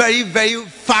very, very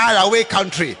far away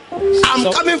country.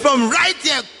 I'm coming from right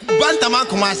here, Bantaman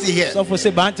Kumasi here. Oh,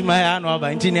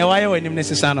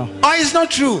 it's not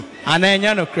true.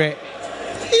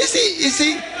 You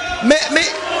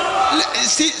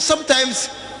see, sometimes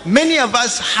many of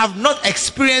us have not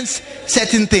experienced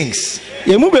certain things.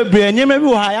 And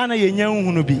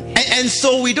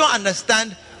so we don't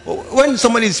understand when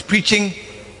somebody is preaching.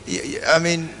 I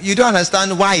mean, you don't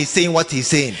understand why he's saying what he's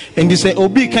saying. And when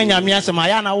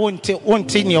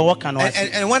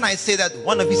I say that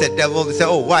one of you is a devil, they say,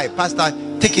 oh, why? Pastor,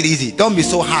 take it easy. Don't be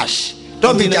so harsh.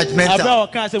 Don't be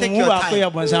judgmental. Take your time.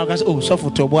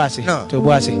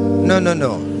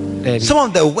 No. Some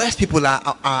of the worst people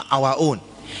are our own.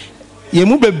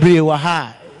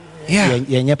 Yeah.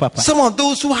 Some of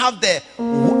those who have the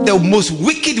most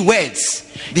wicked words,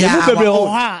 they are our own.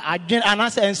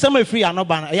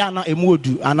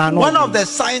 One of the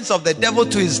signs of the devil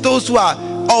too is those who are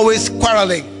always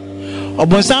quarreling.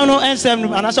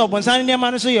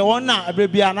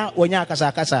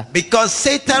 Because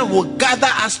Satan will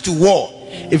gather us to war.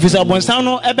 There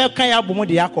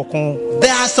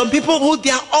are some people who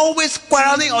they are always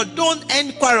quarreling or don't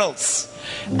end quarrels.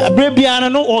 But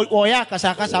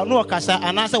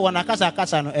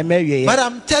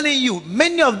I'm telling you,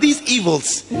 many of these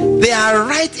evils, they are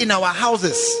right in our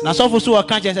houses. And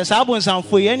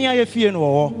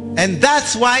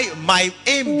that's why my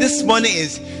aim this morning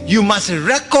is you must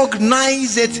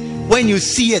recognize it when you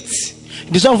see it.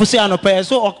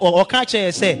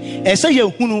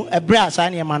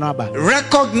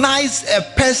 Recognize a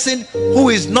person who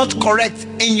is not correct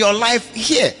in your life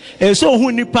here.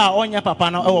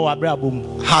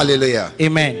 Hallelujah.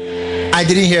 Amen. I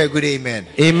didn't hear a good amen.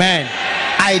 Amen.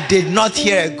 I did not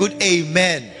hear a good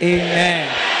amen. Amen.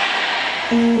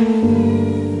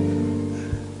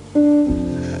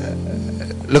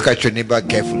 Look at your neighbor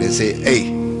carefully and say, hey.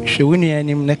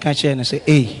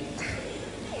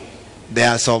 There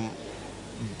are some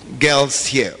girls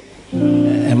here.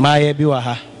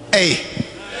 Hey.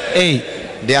 Hey.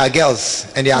 They are girls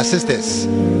and they are sisters.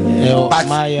 But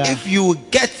if you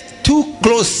get too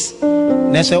close,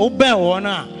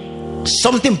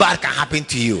 something bad can happen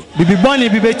to you.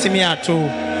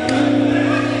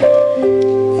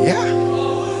 Yeah.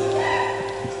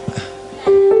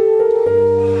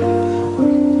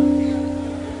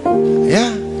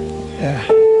 Yeah. Yeah.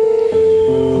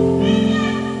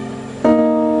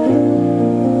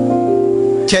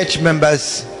 Church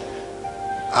members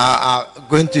are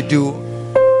going to do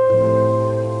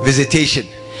visitation.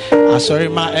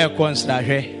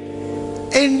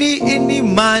 Any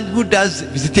man who does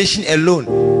visitation alone,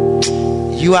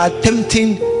 you are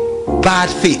tempting bad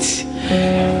faith.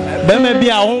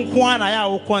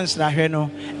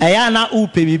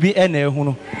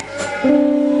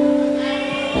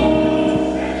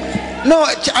 No,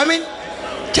 I mean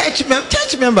church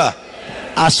member.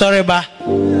 Sorry, ba.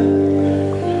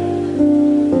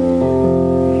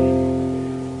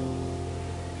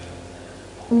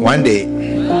 One day,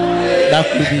 that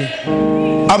could be.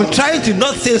 I'm trying to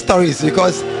not say stories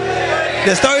because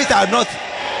the stories are not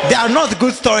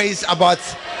good stories about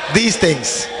these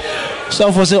things.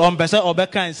 So for say on person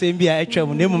obeka and say bia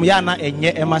etwam nemum ya na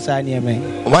enye emasa ne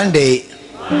emen. One day,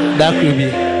 that could be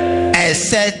a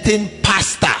certain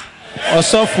pastor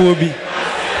osofo bi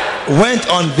went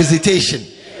on visitation.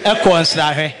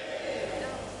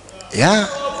 Yeah,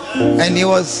 and he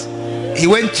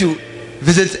went to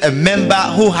visit a member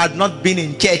who had not been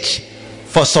in church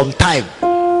for some time.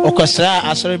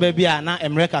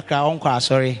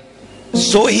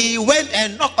 So he went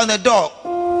and knocked on the door.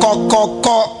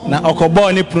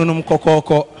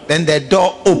 Then the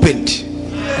door opened.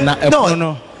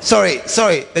 No, sorry.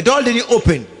 The door didn't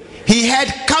open. He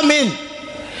had come in.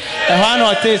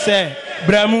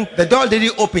 The door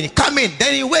didn't open. Come in.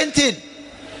 Then he went in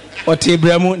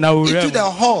into the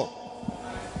hall.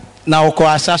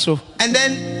 And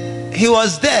then he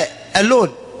was there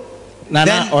alone.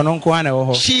 Then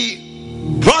she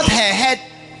brought her head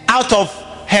out of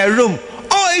her room.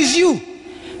 Oh, it's you.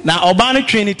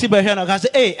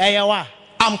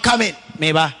 I'm coming.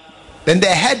 Then the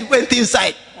head went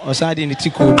inside. After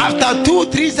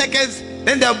 2-3 seconds,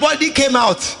 then the body came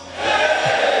out.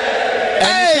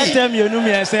 Hey.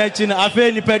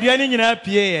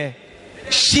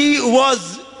 She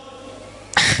was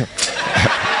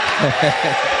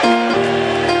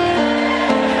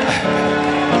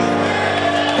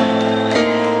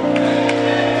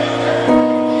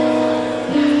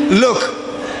look,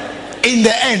 in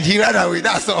the end he ran away.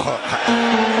 That's all.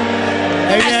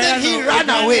 I said he ran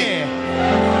away.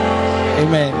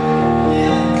 Amen.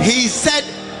 He said,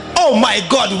 oh my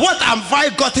God, what have I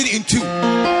gotten into?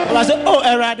 I said, oh,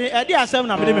 and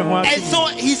so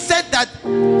he said that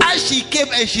as she came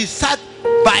and she sat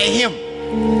by him.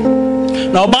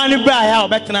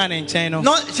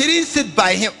 No, she didn't sit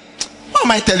by him. Why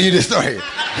am I telling you the story?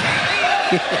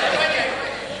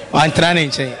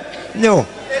 No.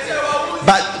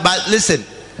 But listen.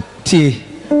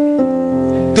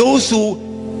 Those who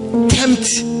tempt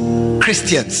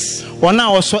Christians,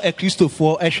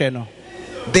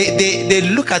 they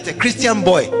look at a Christian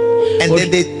boy and then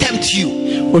they tempt you.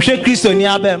 Look at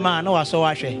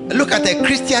a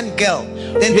Christian girl,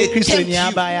 then they tempt you.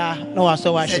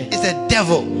 It's a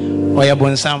devil.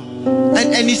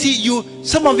 And you see,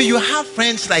 some of you have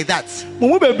friends like that.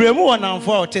 And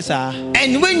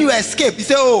when you escape, you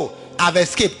say, oh, I've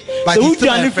escaped. But he's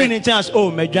still my friend.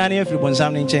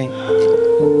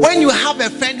 When you have a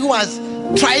friend who has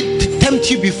tried to tempt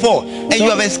you before and you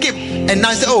have escaped, and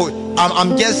now say, oh,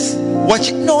 I'm just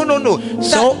watching. No.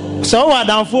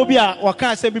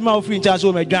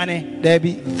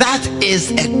 That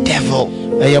is a devil.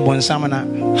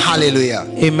 Hallelujah.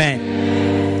 Amen.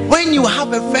 When you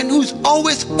have a friend who's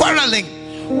always quarreling,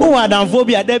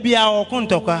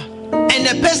 and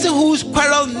a person whose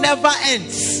quarrel never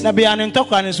ends.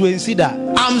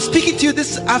 I'm speaking to you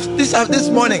this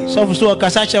morning.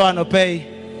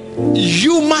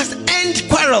 You must end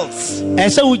quarrels.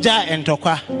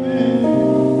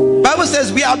 Bible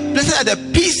says we are blessed are the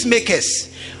peacemakers.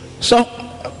 So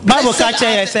Bible say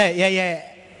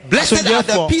Blessed are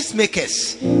the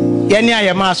peacemakers.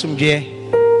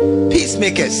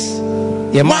 Peacemakers.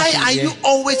 Why are you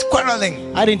always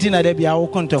quarreling?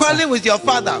 Quarreling with your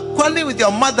father, quarreling with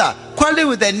your mother, quarreling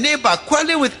with the neighbor,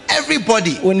 quarreling with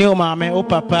everybody.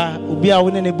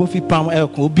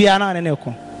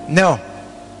 No.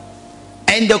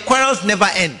 And the quarrels never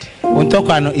end.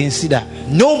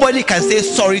 Nobody can say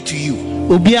sorry to you.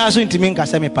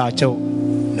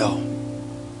 No.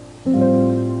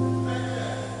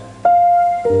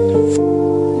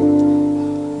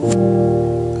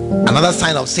 Another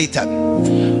sign of Satan.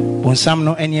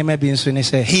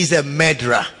 He's a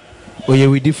murderer.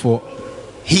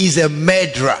 He's a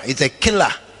murderer. He's a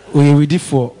killer.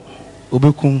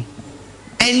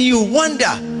 And you wonder,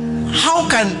 how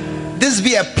can this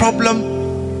be a problem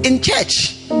in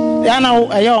church?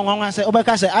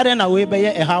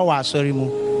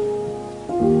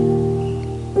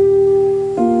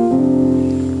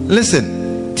 Listen,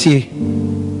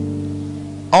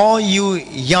 all you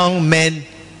young men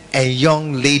and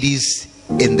young ladies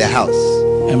in the house,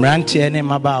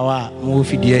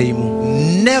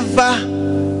 never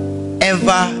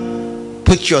ever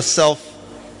put yourself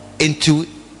into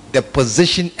the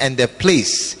position and the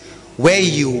place where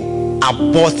you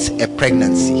abort a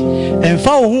pregnancy. Now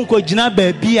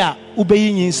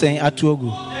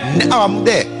I'm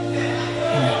there.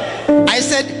 I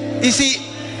said, you see,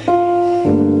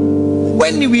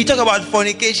 when we talk about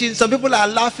fornication, some people are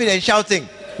laughing and shouting.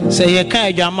 But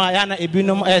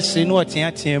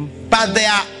there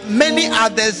are many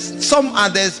others, some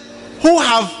others, who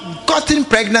have gotten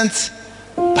pregnant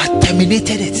but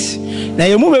terminated it.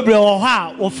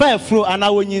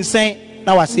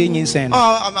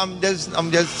 I'm just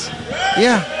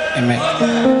yeah. Amen.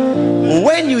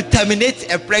 When you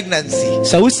terminate a pregnancy,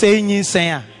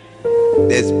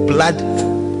 there's blood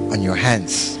on your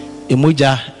hands.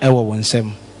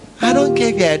 I don't care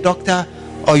if you're a doctor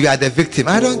or you are the victim.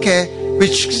 I don't care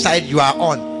which side you are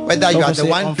on, whether you are the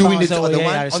one doing it or the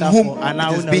one on whom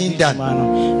it is being done,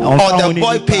 or the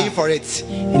boy paying for it.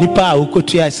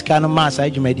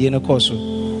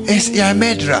 Yes, you're a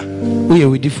murderer.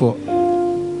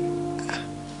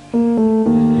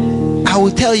 I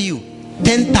will tell you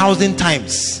 10,000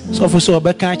 times.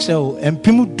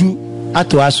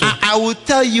 I will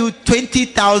tell you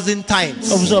 20,000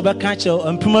 times.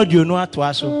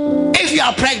 If you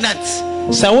are pregnant,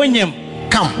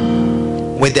 come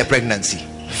with the pregnancy.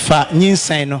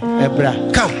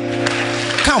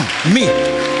 Come, me.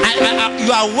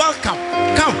 You are welcome.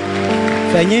 Come.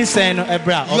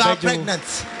 You are pregnant.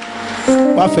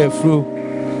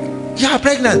 You are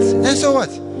pregnant. And so what?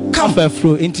 Come.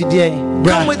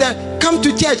 Come with that. Come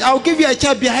to church. I'll give you a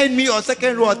chair behind me, or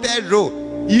second row or third row.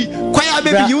 Choir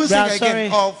maybe you sing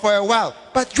again or for a while,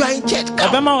 but you are in church.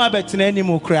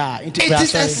 It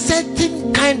is a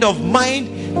certain kind of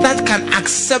mind that can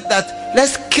accept that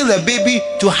let's kill a baby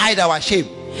to hide our shame.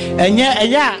 We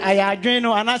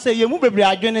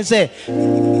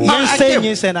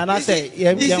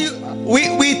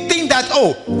think that,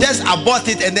 oh, just abort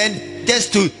it and then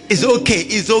just to it's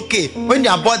okay. When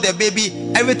you abort the baby,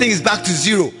 everything is back to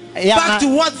zero. Back to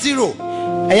what zero?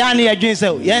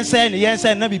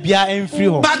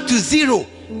 Back to zero.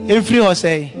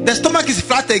 The stomach is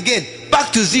flat again.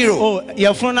 Back to zero.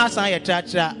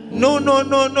 No.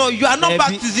 You are not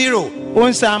back to zero.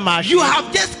 You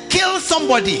have just killed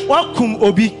somebody.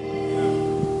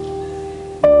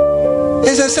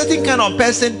 There's a certain kind of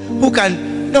person who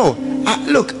can. No,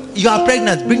 look, you are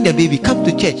pregnant. Bring the baby. Come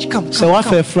to church. Come. The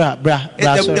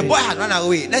boy had run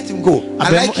away. Let him go. I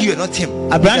like you, not him.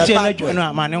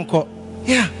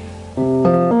 Yeah.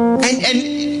 And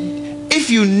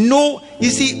if you know, you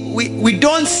see, we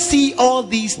don't see all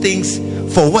these things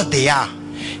for what they are.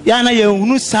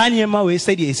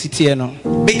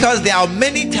 Because there are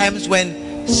many times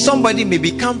when somebody may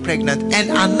become pregnant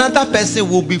and another person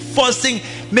will be forcing,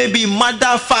 maybe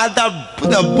mother, father,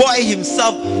 the boy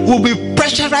himself will be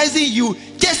pressurizing you,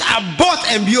 just abort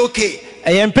and be okay.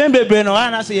 Maybe your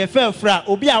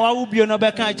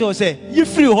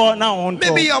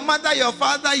mother, your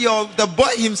father, the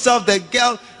boy himself, the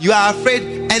girl, you are afraid,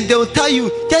 and they will tell you,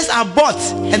 just abort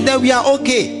and then we are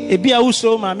okay. It's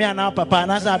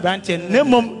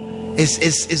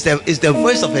the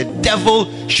voice of a devil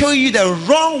showing you the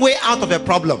wrong way out of a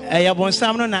problem.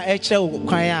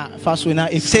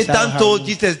 Satan told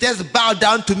Jesus, just bow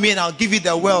down to me and I'll give you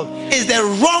the world. It's the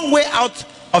wrong way out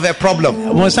of a problem. If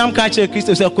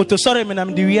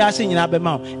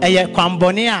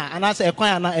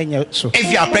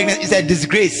you are pregnant, it's a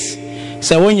disgrace.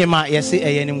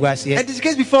 And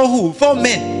disgrace before who? For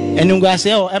men.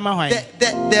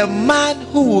 The man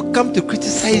who will come to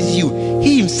criticize you,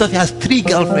 he himself has 3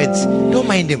 girlfriends. Don't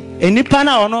mind him. Don't mind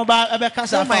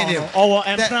him.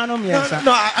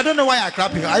 No, I don't know why I'm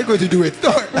clapping. Are you going to do it?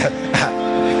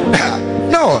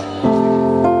 No.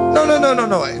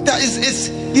 That is,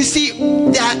 you see,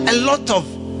 there are a lot of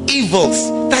evils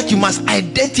that you must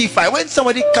identify. When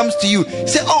somebody comes to you,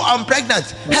 say, "Oh, I'm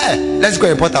pregnant. Hey, let's go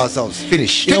and report ourselves.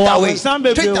 Finish. Straight away.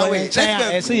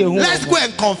 Let's go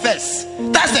and confess."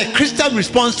 That's a Christian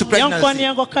response to pregnancy.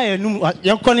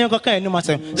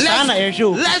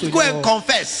 Let's go and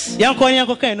confess. Yeah.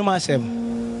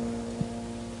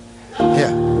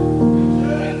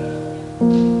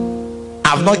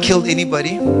 I've not killed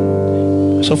anybody,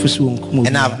 and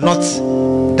I've not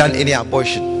done any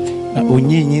abortion.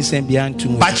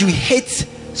 But you hate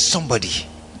somebody.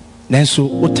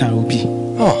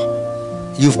 Oh,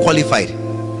 you've qualified.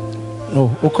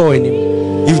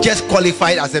 You've just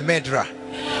qualified as a murderer.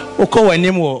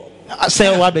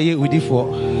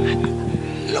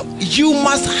 You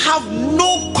must have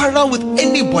no quarrel with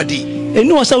anybody. There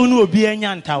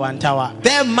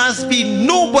must be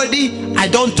nobody I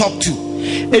don't talk to.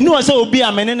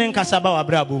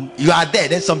 You are there,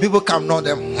 then some people come, know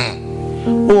them.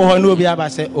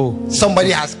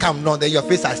 Somebody has come, no, then your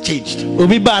face has changed.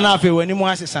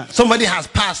 Somebody has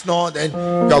passed, no, then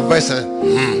your voice is,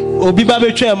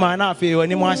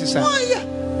 Oh, yeah.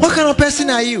 What kind of person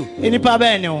are you?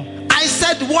 I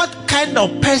said, what kind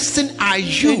of person are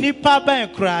you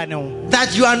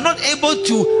that you are not able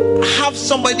to have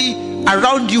somebody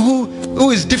around you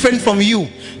who is different from you?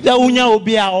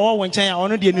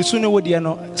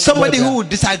 Somebody who would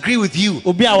disagree with you.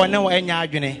 Oh,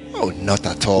 not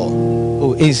at all.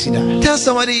 Tell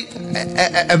somebody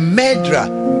a murderer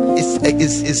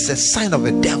is a sign of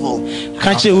a devil.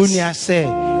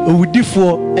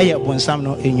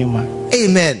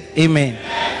 Amen. Amen.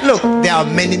 Look, there are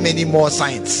many more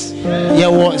signs. There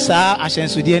are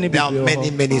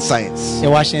many signs.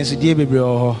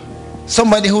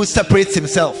 Somebody who separates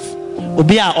himself.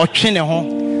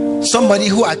 Somebody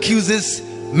who accuses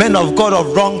men of God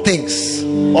of wrong things.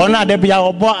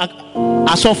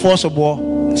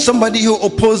 Somebody who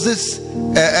opposes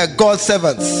God's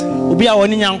servants. There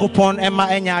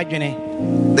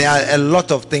are a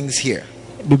lot of things here.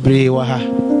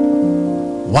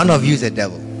 One of you is a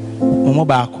devil.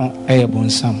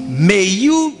 May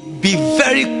you be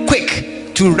very quick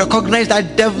to recognize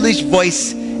that devilish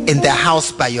voice in the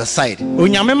house by your side.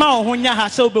 When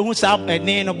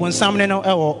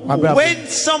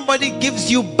somebody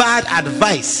gives you bad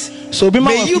advice,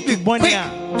 may you be quick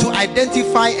to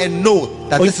identify and know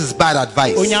that this is bad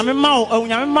advice.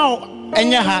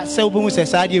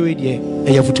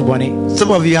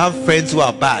 Some of you have friends who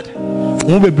are bad.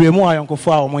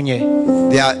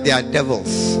 They are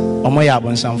devils.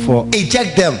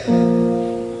 Eject them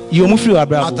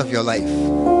out of your life.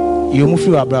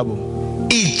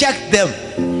 Eject them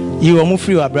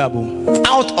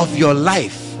out of your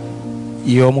life.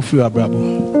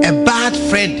 A bad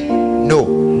friend, no,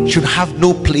 should have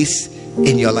no place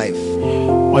in your life.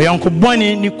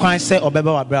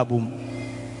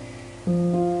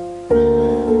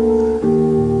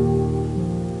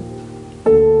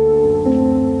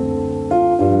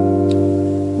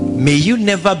 May you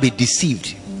never be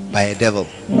deceived by a devil.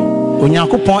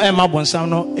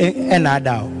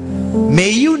 May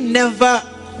you never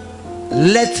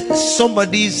let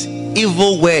somebody's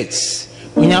evil words,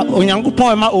 even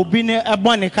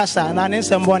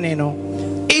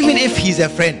if he's a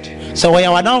friend,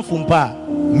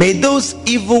 may those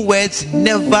evil words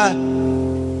never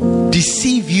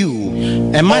deceive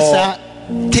you or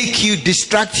take you,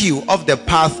 distract you off the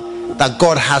path that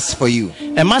God has for you.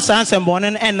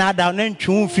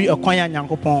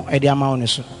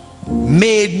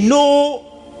 May no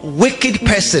wicked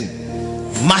person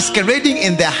masquerading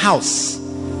in their house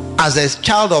as a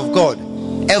child of God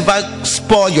ever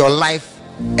spoil your life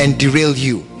and derail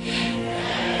you.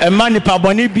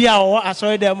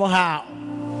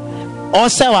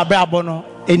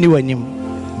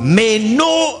 May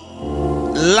no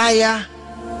liar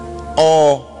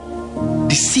or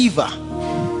deceiver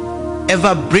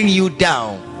ever bring you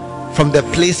down from the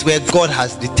place where God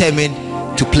has determined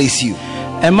to place you.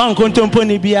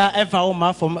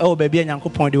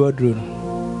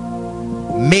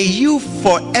 May you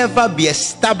forever be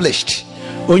established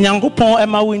in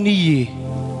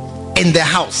the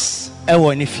house.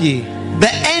 The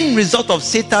end result of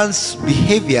Satan's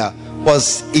behavior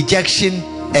was ejection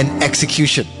and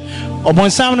execution.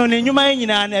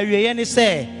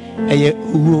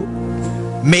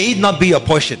 May it not be your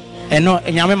portion.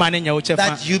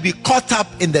 that you be caught up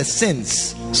in the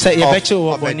sins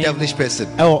of a devilish person.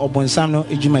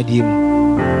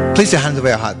 Place your hands over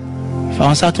your heart.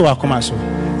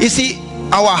 You see,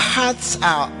 our hearts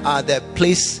are the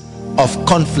place of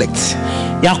conflict.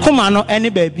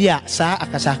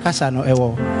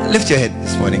 Lift your head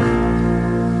this morning.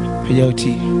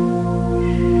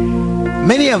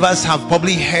 Many of us have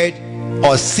probably heard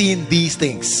or seen these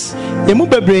things,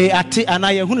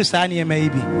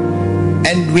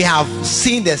 and we have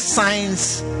seen the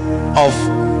signs of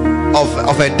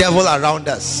a devil around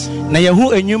us.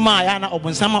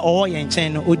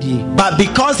 But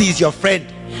because he's your friend,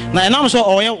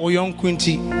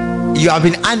 you have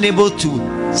been unable to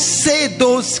say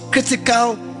that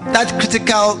critical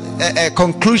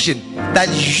conclusion that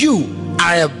you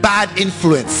are a bad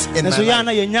influence in my life.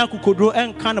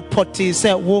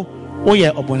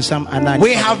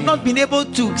 We have not been able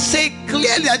to say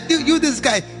clearly that you this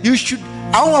guy,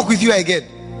 I won't work with you again.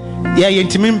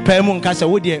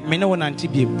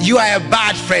 You are a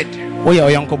bad friend.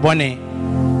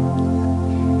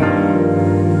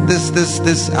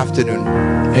 This afternoon,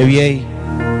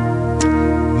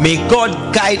 may God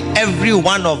guide every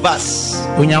one of us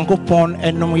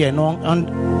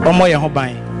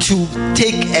to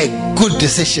take a good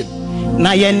decision.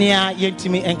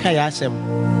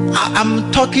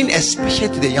 I'm talking especially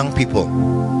to the young people,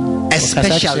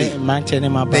 especially the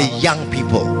young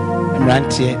people.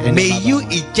 May you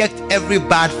eject every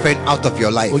bad friend out of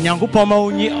your life. May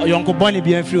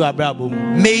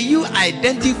you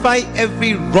identify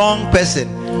every wrong person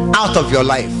out of your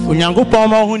life. And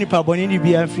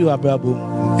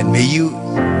may you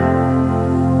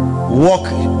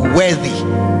walk worthy,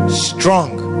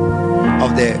 strong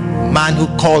of the man who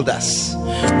called us.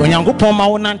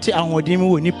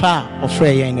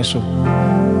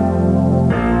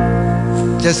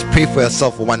 Just pray for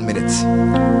yourself for 1 minute.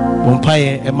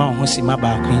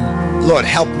 Lord,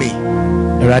 help me.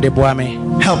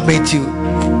 Help me to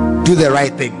do the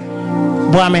right thing.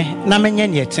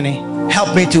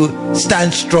 Help me to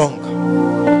stand strong.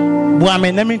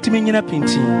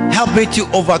 Help me to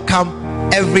overcome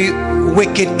every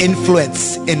wicked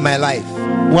influence in my life.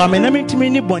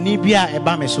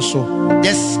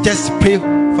 Just pray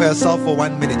for yourself for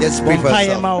 1 minute. Just pray for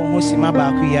yourself.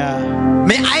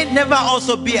 May I never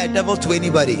also be a devil to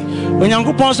anybody. May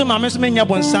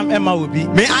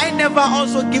I never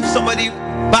also give somebody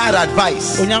bad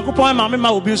advice. May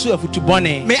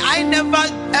I never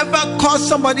ever cause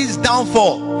somebody's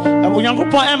downfall. In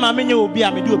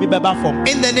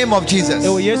the name of Jesus.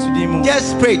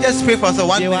 Just pray for us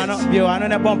 1 minute.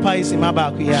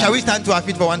 Shall we stand to our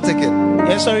feet for 1 second?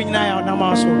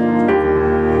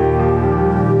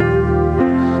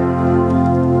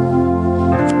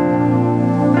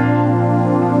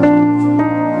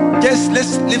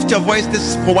 Let's lift your voice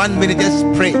this for 1 minute. Just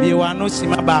pray that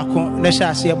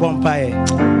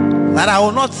I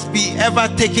will not be ever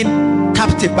taken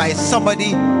captive by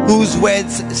somebody whose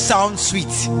words sound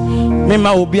sweet.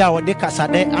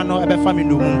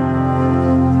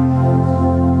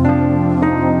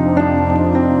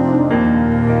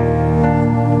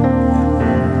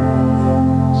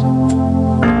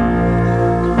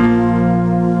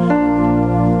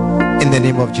 In the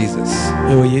name of Jesus.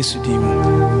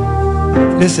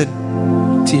 Listen.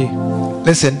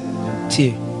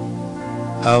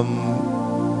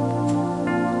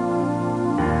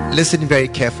 Listen very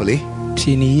carefully.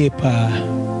 Can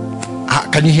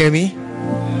you hear me?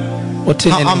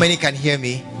 How many can hear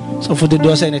me?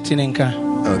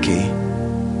 Okay.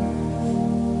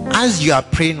 As you are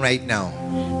praying right now,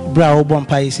 I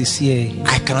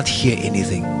cannot hear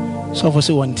anything.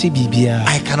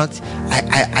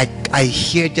 I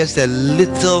hear just a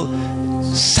little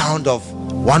sound of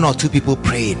 1 or 2 people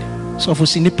praying.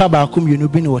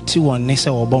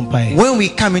 When we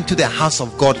come into the house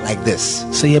of God like this,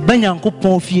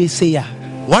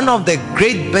 one of the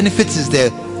great benefits is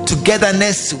the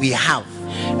togetherness we have,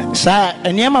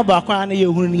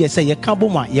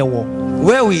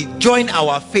 where we join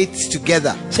our faiths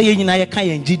together.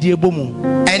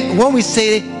 And when we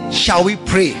say, shall we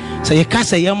pray,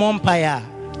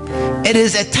 it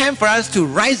is a time for us to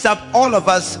rise up, all of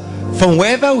us, from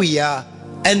wherever we are,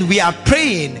 and we are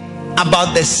praying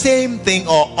about the same thing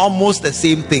or almost the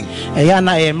same thing.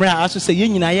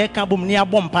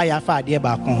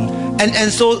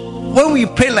 And so when we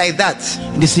pray like that,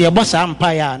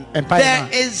 there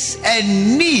is a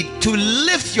need to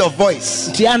lift your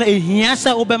voice. Can I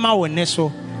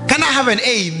have an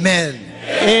amen?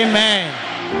 Amen.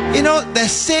 You know, the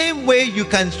same way you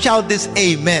can shout this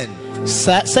amen is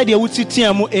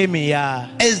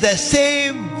the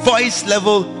same voice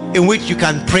level in which you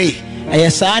can pray. Amen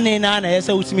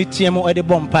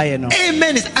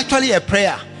is actually a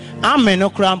prayer.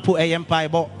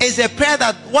 It's a prayer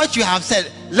that what you have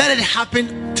said, let it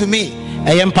happen to me.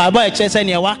 Let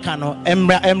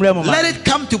it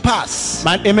come to pass.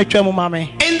 In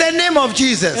the name of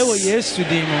Jesus.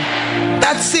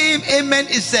 That same amen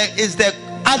is the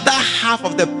other half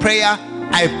of the prayer.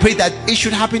 I pray that it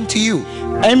should happen to you.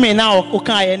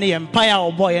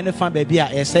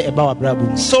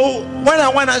 So when I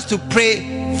want us to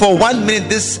pray for 1 minute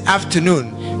this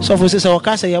afternoon,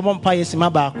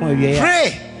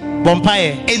 pray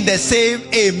in the same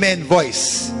amen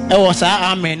voice. Let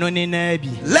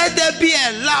there be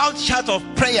a loud shout of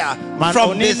prayer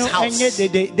from this house.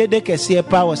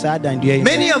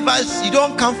 Many of us, you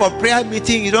don't come for prayer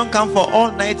meeting, you don't come for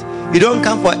all night, you don't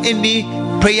come for any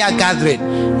prayer gathering.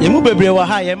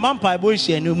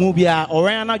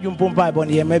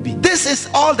 This is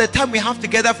all the time we have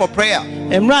together for prayer.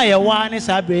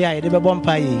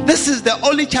 This is the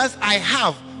only chance I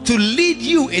have to lead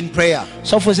you in prayer.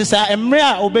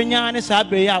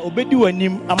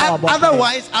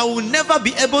 Otherwise, I will never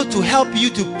be able to help you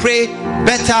to pray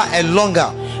better and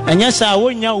longer. And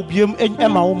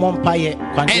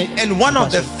one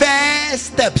of the first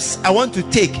steps I want to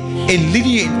take in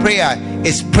leading you in prayer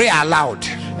is pray aloud.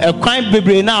 Can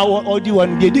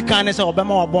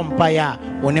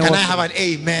I have an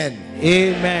amen?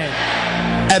 Amen.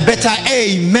 A better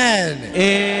amen.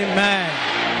 Amen.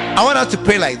 I want us to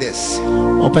pray like this. We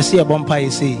are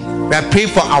praying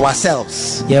for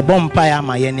ourselves. We are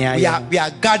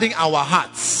guarding our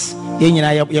hearts.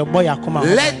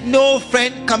 Let no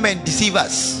friend come and deceive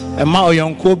us.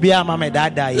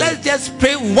 Let's just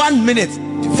pray 1 minute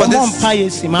for this very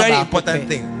important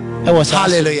thing.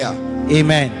 Hallelujah.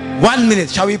 Amen. 1 minute,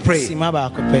 shall we pray?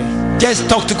 Just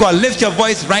talk to God. Lift your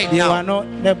voice right now.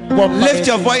 Lift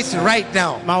your voice right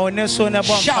now.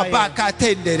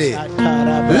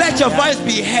 Let your voice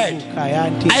be heard.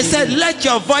 I said, let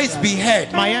your voice be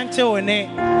heard. Let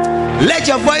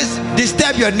your voice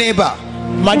disturb your neighbor.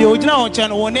 Let your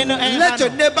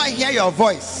neighbor hear your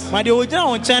voice, that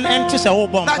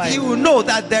he will know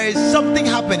that there is something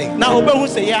happening in the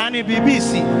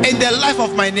life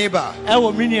of my neighbor.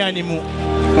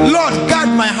 Lord, guard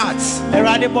my heart.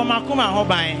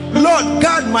 Lord,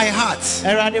 guard my heart.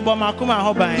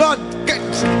 Lord,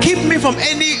 keep me from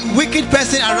any wicked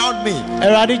person around me.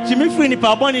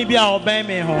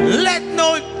 Let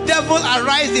no devil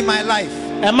arise in my life.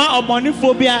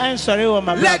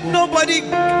 Let nobody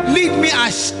lead me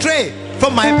astray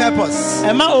from my purpose.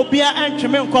 Let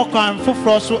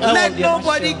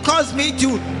nobody cause me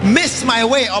to miss my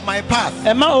way or my path.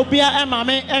 In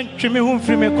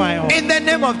the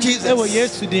name of Jesus. In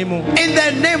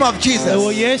the name of Jesus.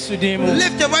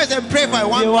 Lift your voice and pray for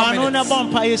 1 minute.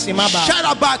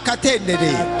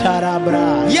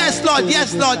 Yes, Lord.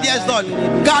 Yes, Lord. Yes, Lord.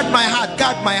 Guard my heart.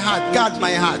 Guard my heart. Guard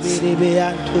my heart.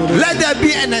 Let there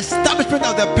be an establishment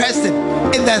of the person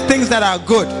in the things that are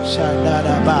good.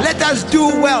 Let us do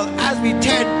well as we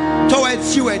turn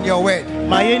towards you and your word. In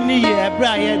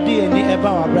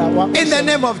the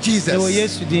name of Jesus.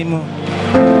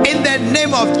 In the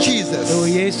name of Jesus.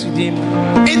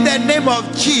 In the name of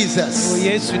Jesus.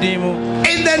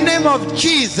 In the name of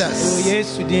Jesus.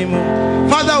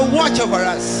 Father, watch over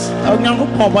us.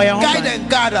 Guide and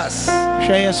guard us.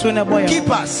 Keep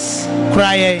us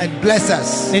and bless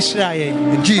us.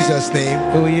 In Jesus' name.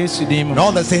 And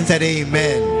all the saints said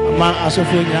amen.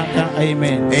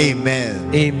 Amen.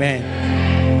 Amen. Amen.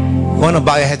 You want to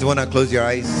bow your head, you want to close your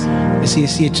eyes.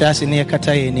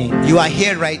 You are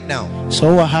here right now,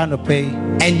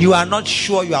 and you are not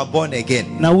sure you are born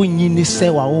again.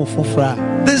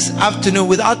 This afternoon,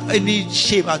 without any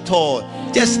shame at all,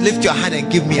 just lift your hand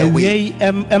and give me a wave.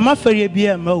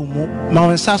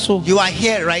 You are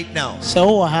here right now,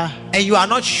 and you are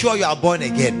not sure you are born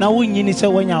again. You are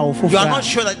not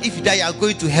sure that if you die you are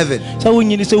going to heaven.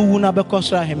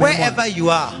 Wherever you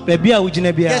are,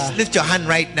 just lift your hand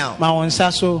right now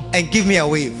and give me a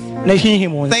wave. Thank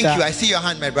you. I see your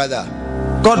hand, my brother.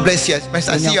 God bless you. I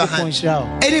see your hand.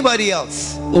 Anybody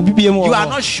else? You are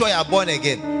not sure you are born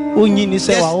again. Just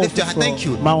lift your hand. Thank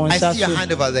you. I see your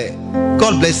hand over there.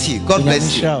 God bless you. God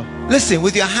bless you. Listen,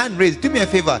 with your hand raised, do me a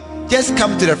favor. Just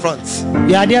come to the front. Just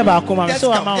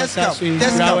come.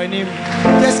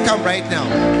 Just come right now.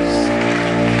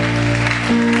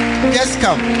 Just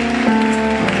come.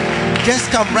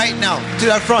 Just come right now to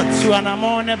the front. You are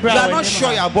not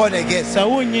sure you are born again. You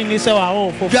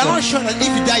are not sure that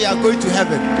if you die you are going to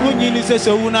heaven.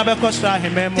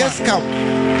 Just come.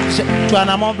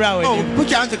 Oh, put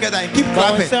your hands together and keep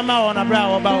clapping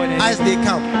as they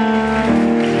come.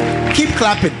 Keep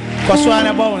clapping.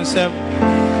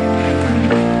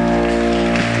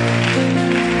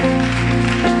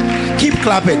 Keep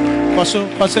clapping.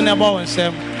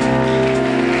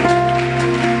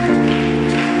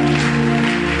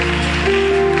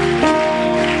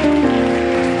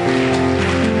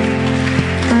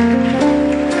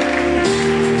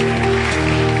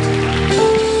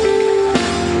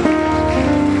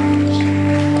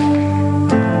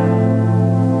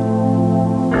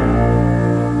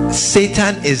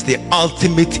 Satan is the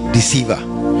ultimate deceiver.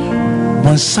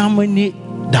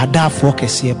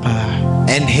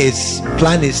 And his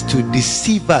plan is to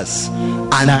deceive us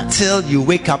until you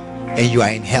wake up and you are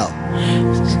in hell.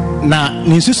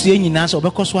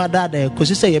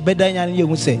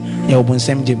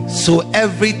 So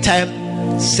every time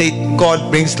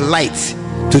God brings light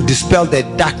to dispel the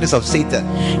darkness of Satan,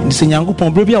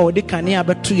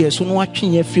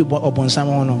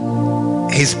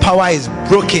 his power is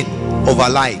broken over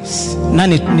lives.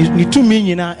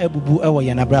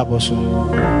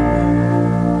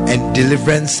 And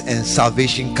deliverance and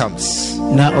salvation comes.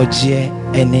 I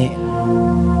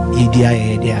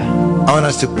want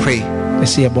us to pray.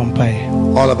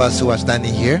 All of us who are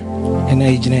standing here,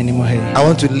 I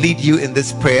want to lead you in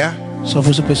this prayer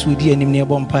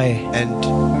and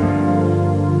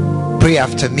pray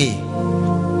after me.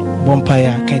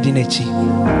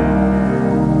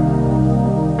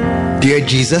 Dear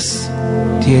Jesus,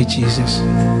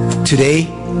 today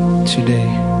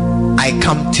I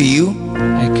come to you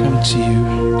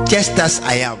just as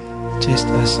I am.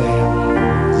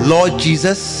 Lord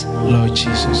Jesus,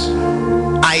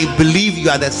 I believe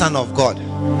you are the Son of God.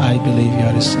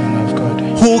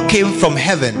 Who came from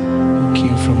heaven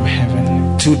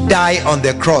to die on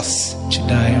the cross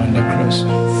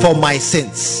for my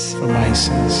sins.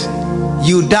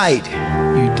 You died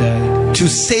to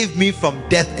save me from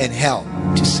death and hell.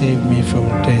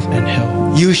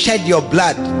 You shed your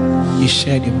blood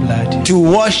to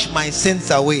wash my sins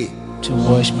away.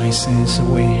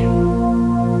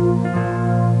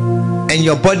 And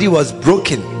your body was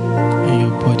broken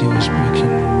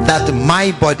that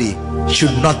my body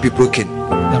should not be broken.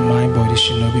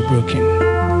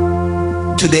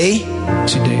 Today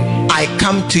I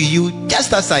come to you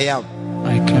just as I am.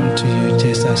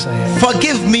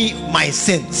 Forgive me my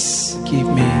sins.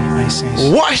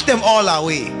 Wash them all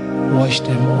away.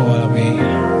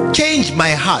 Change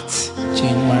my heart.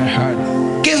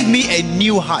 Give me a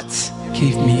new heart.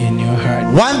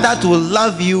 One that will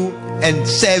love you and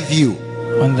serve you.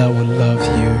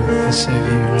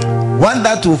 One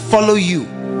that will follow you.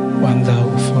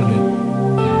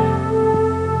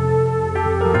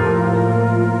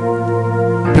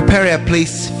 Prepare a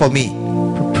place for me.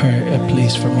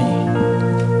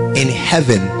 In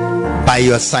heaven by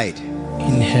your side.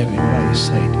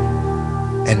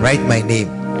 And write my name.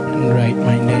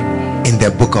 In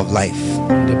the book of life.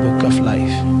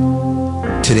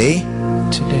 Today,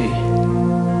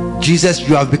 Jesus,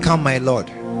 you have become my Lord.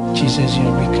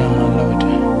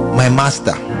 My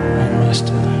master.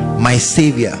 My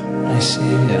savior.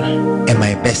 And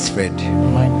my best friend.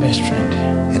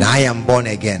 And I am born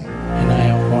again.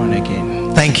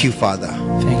 Thank you, Father.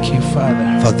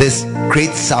 For this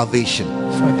great salvation.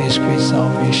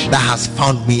 That has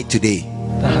found me today.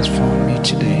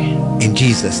 In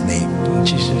Jesus' name.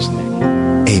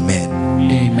 Amen.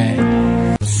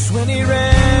 When he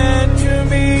ran to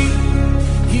me,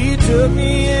 he took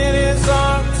me in his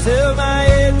arms, held my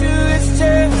head to his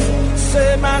chest,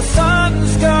 said, "My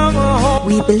son's come home."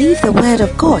 We believe the word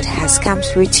of God has come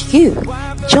through to you.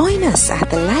 Join us at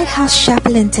the Lighthouse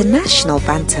Chapel International,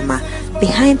 Bantama,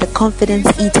 behind the Confidence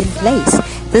Eating Place.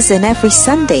 This is every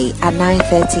Sunday at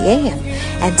 9:30 a.m.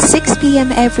 and 6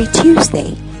 p.m. every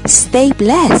Tuesday. Stay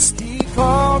blessed. He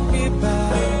called me back.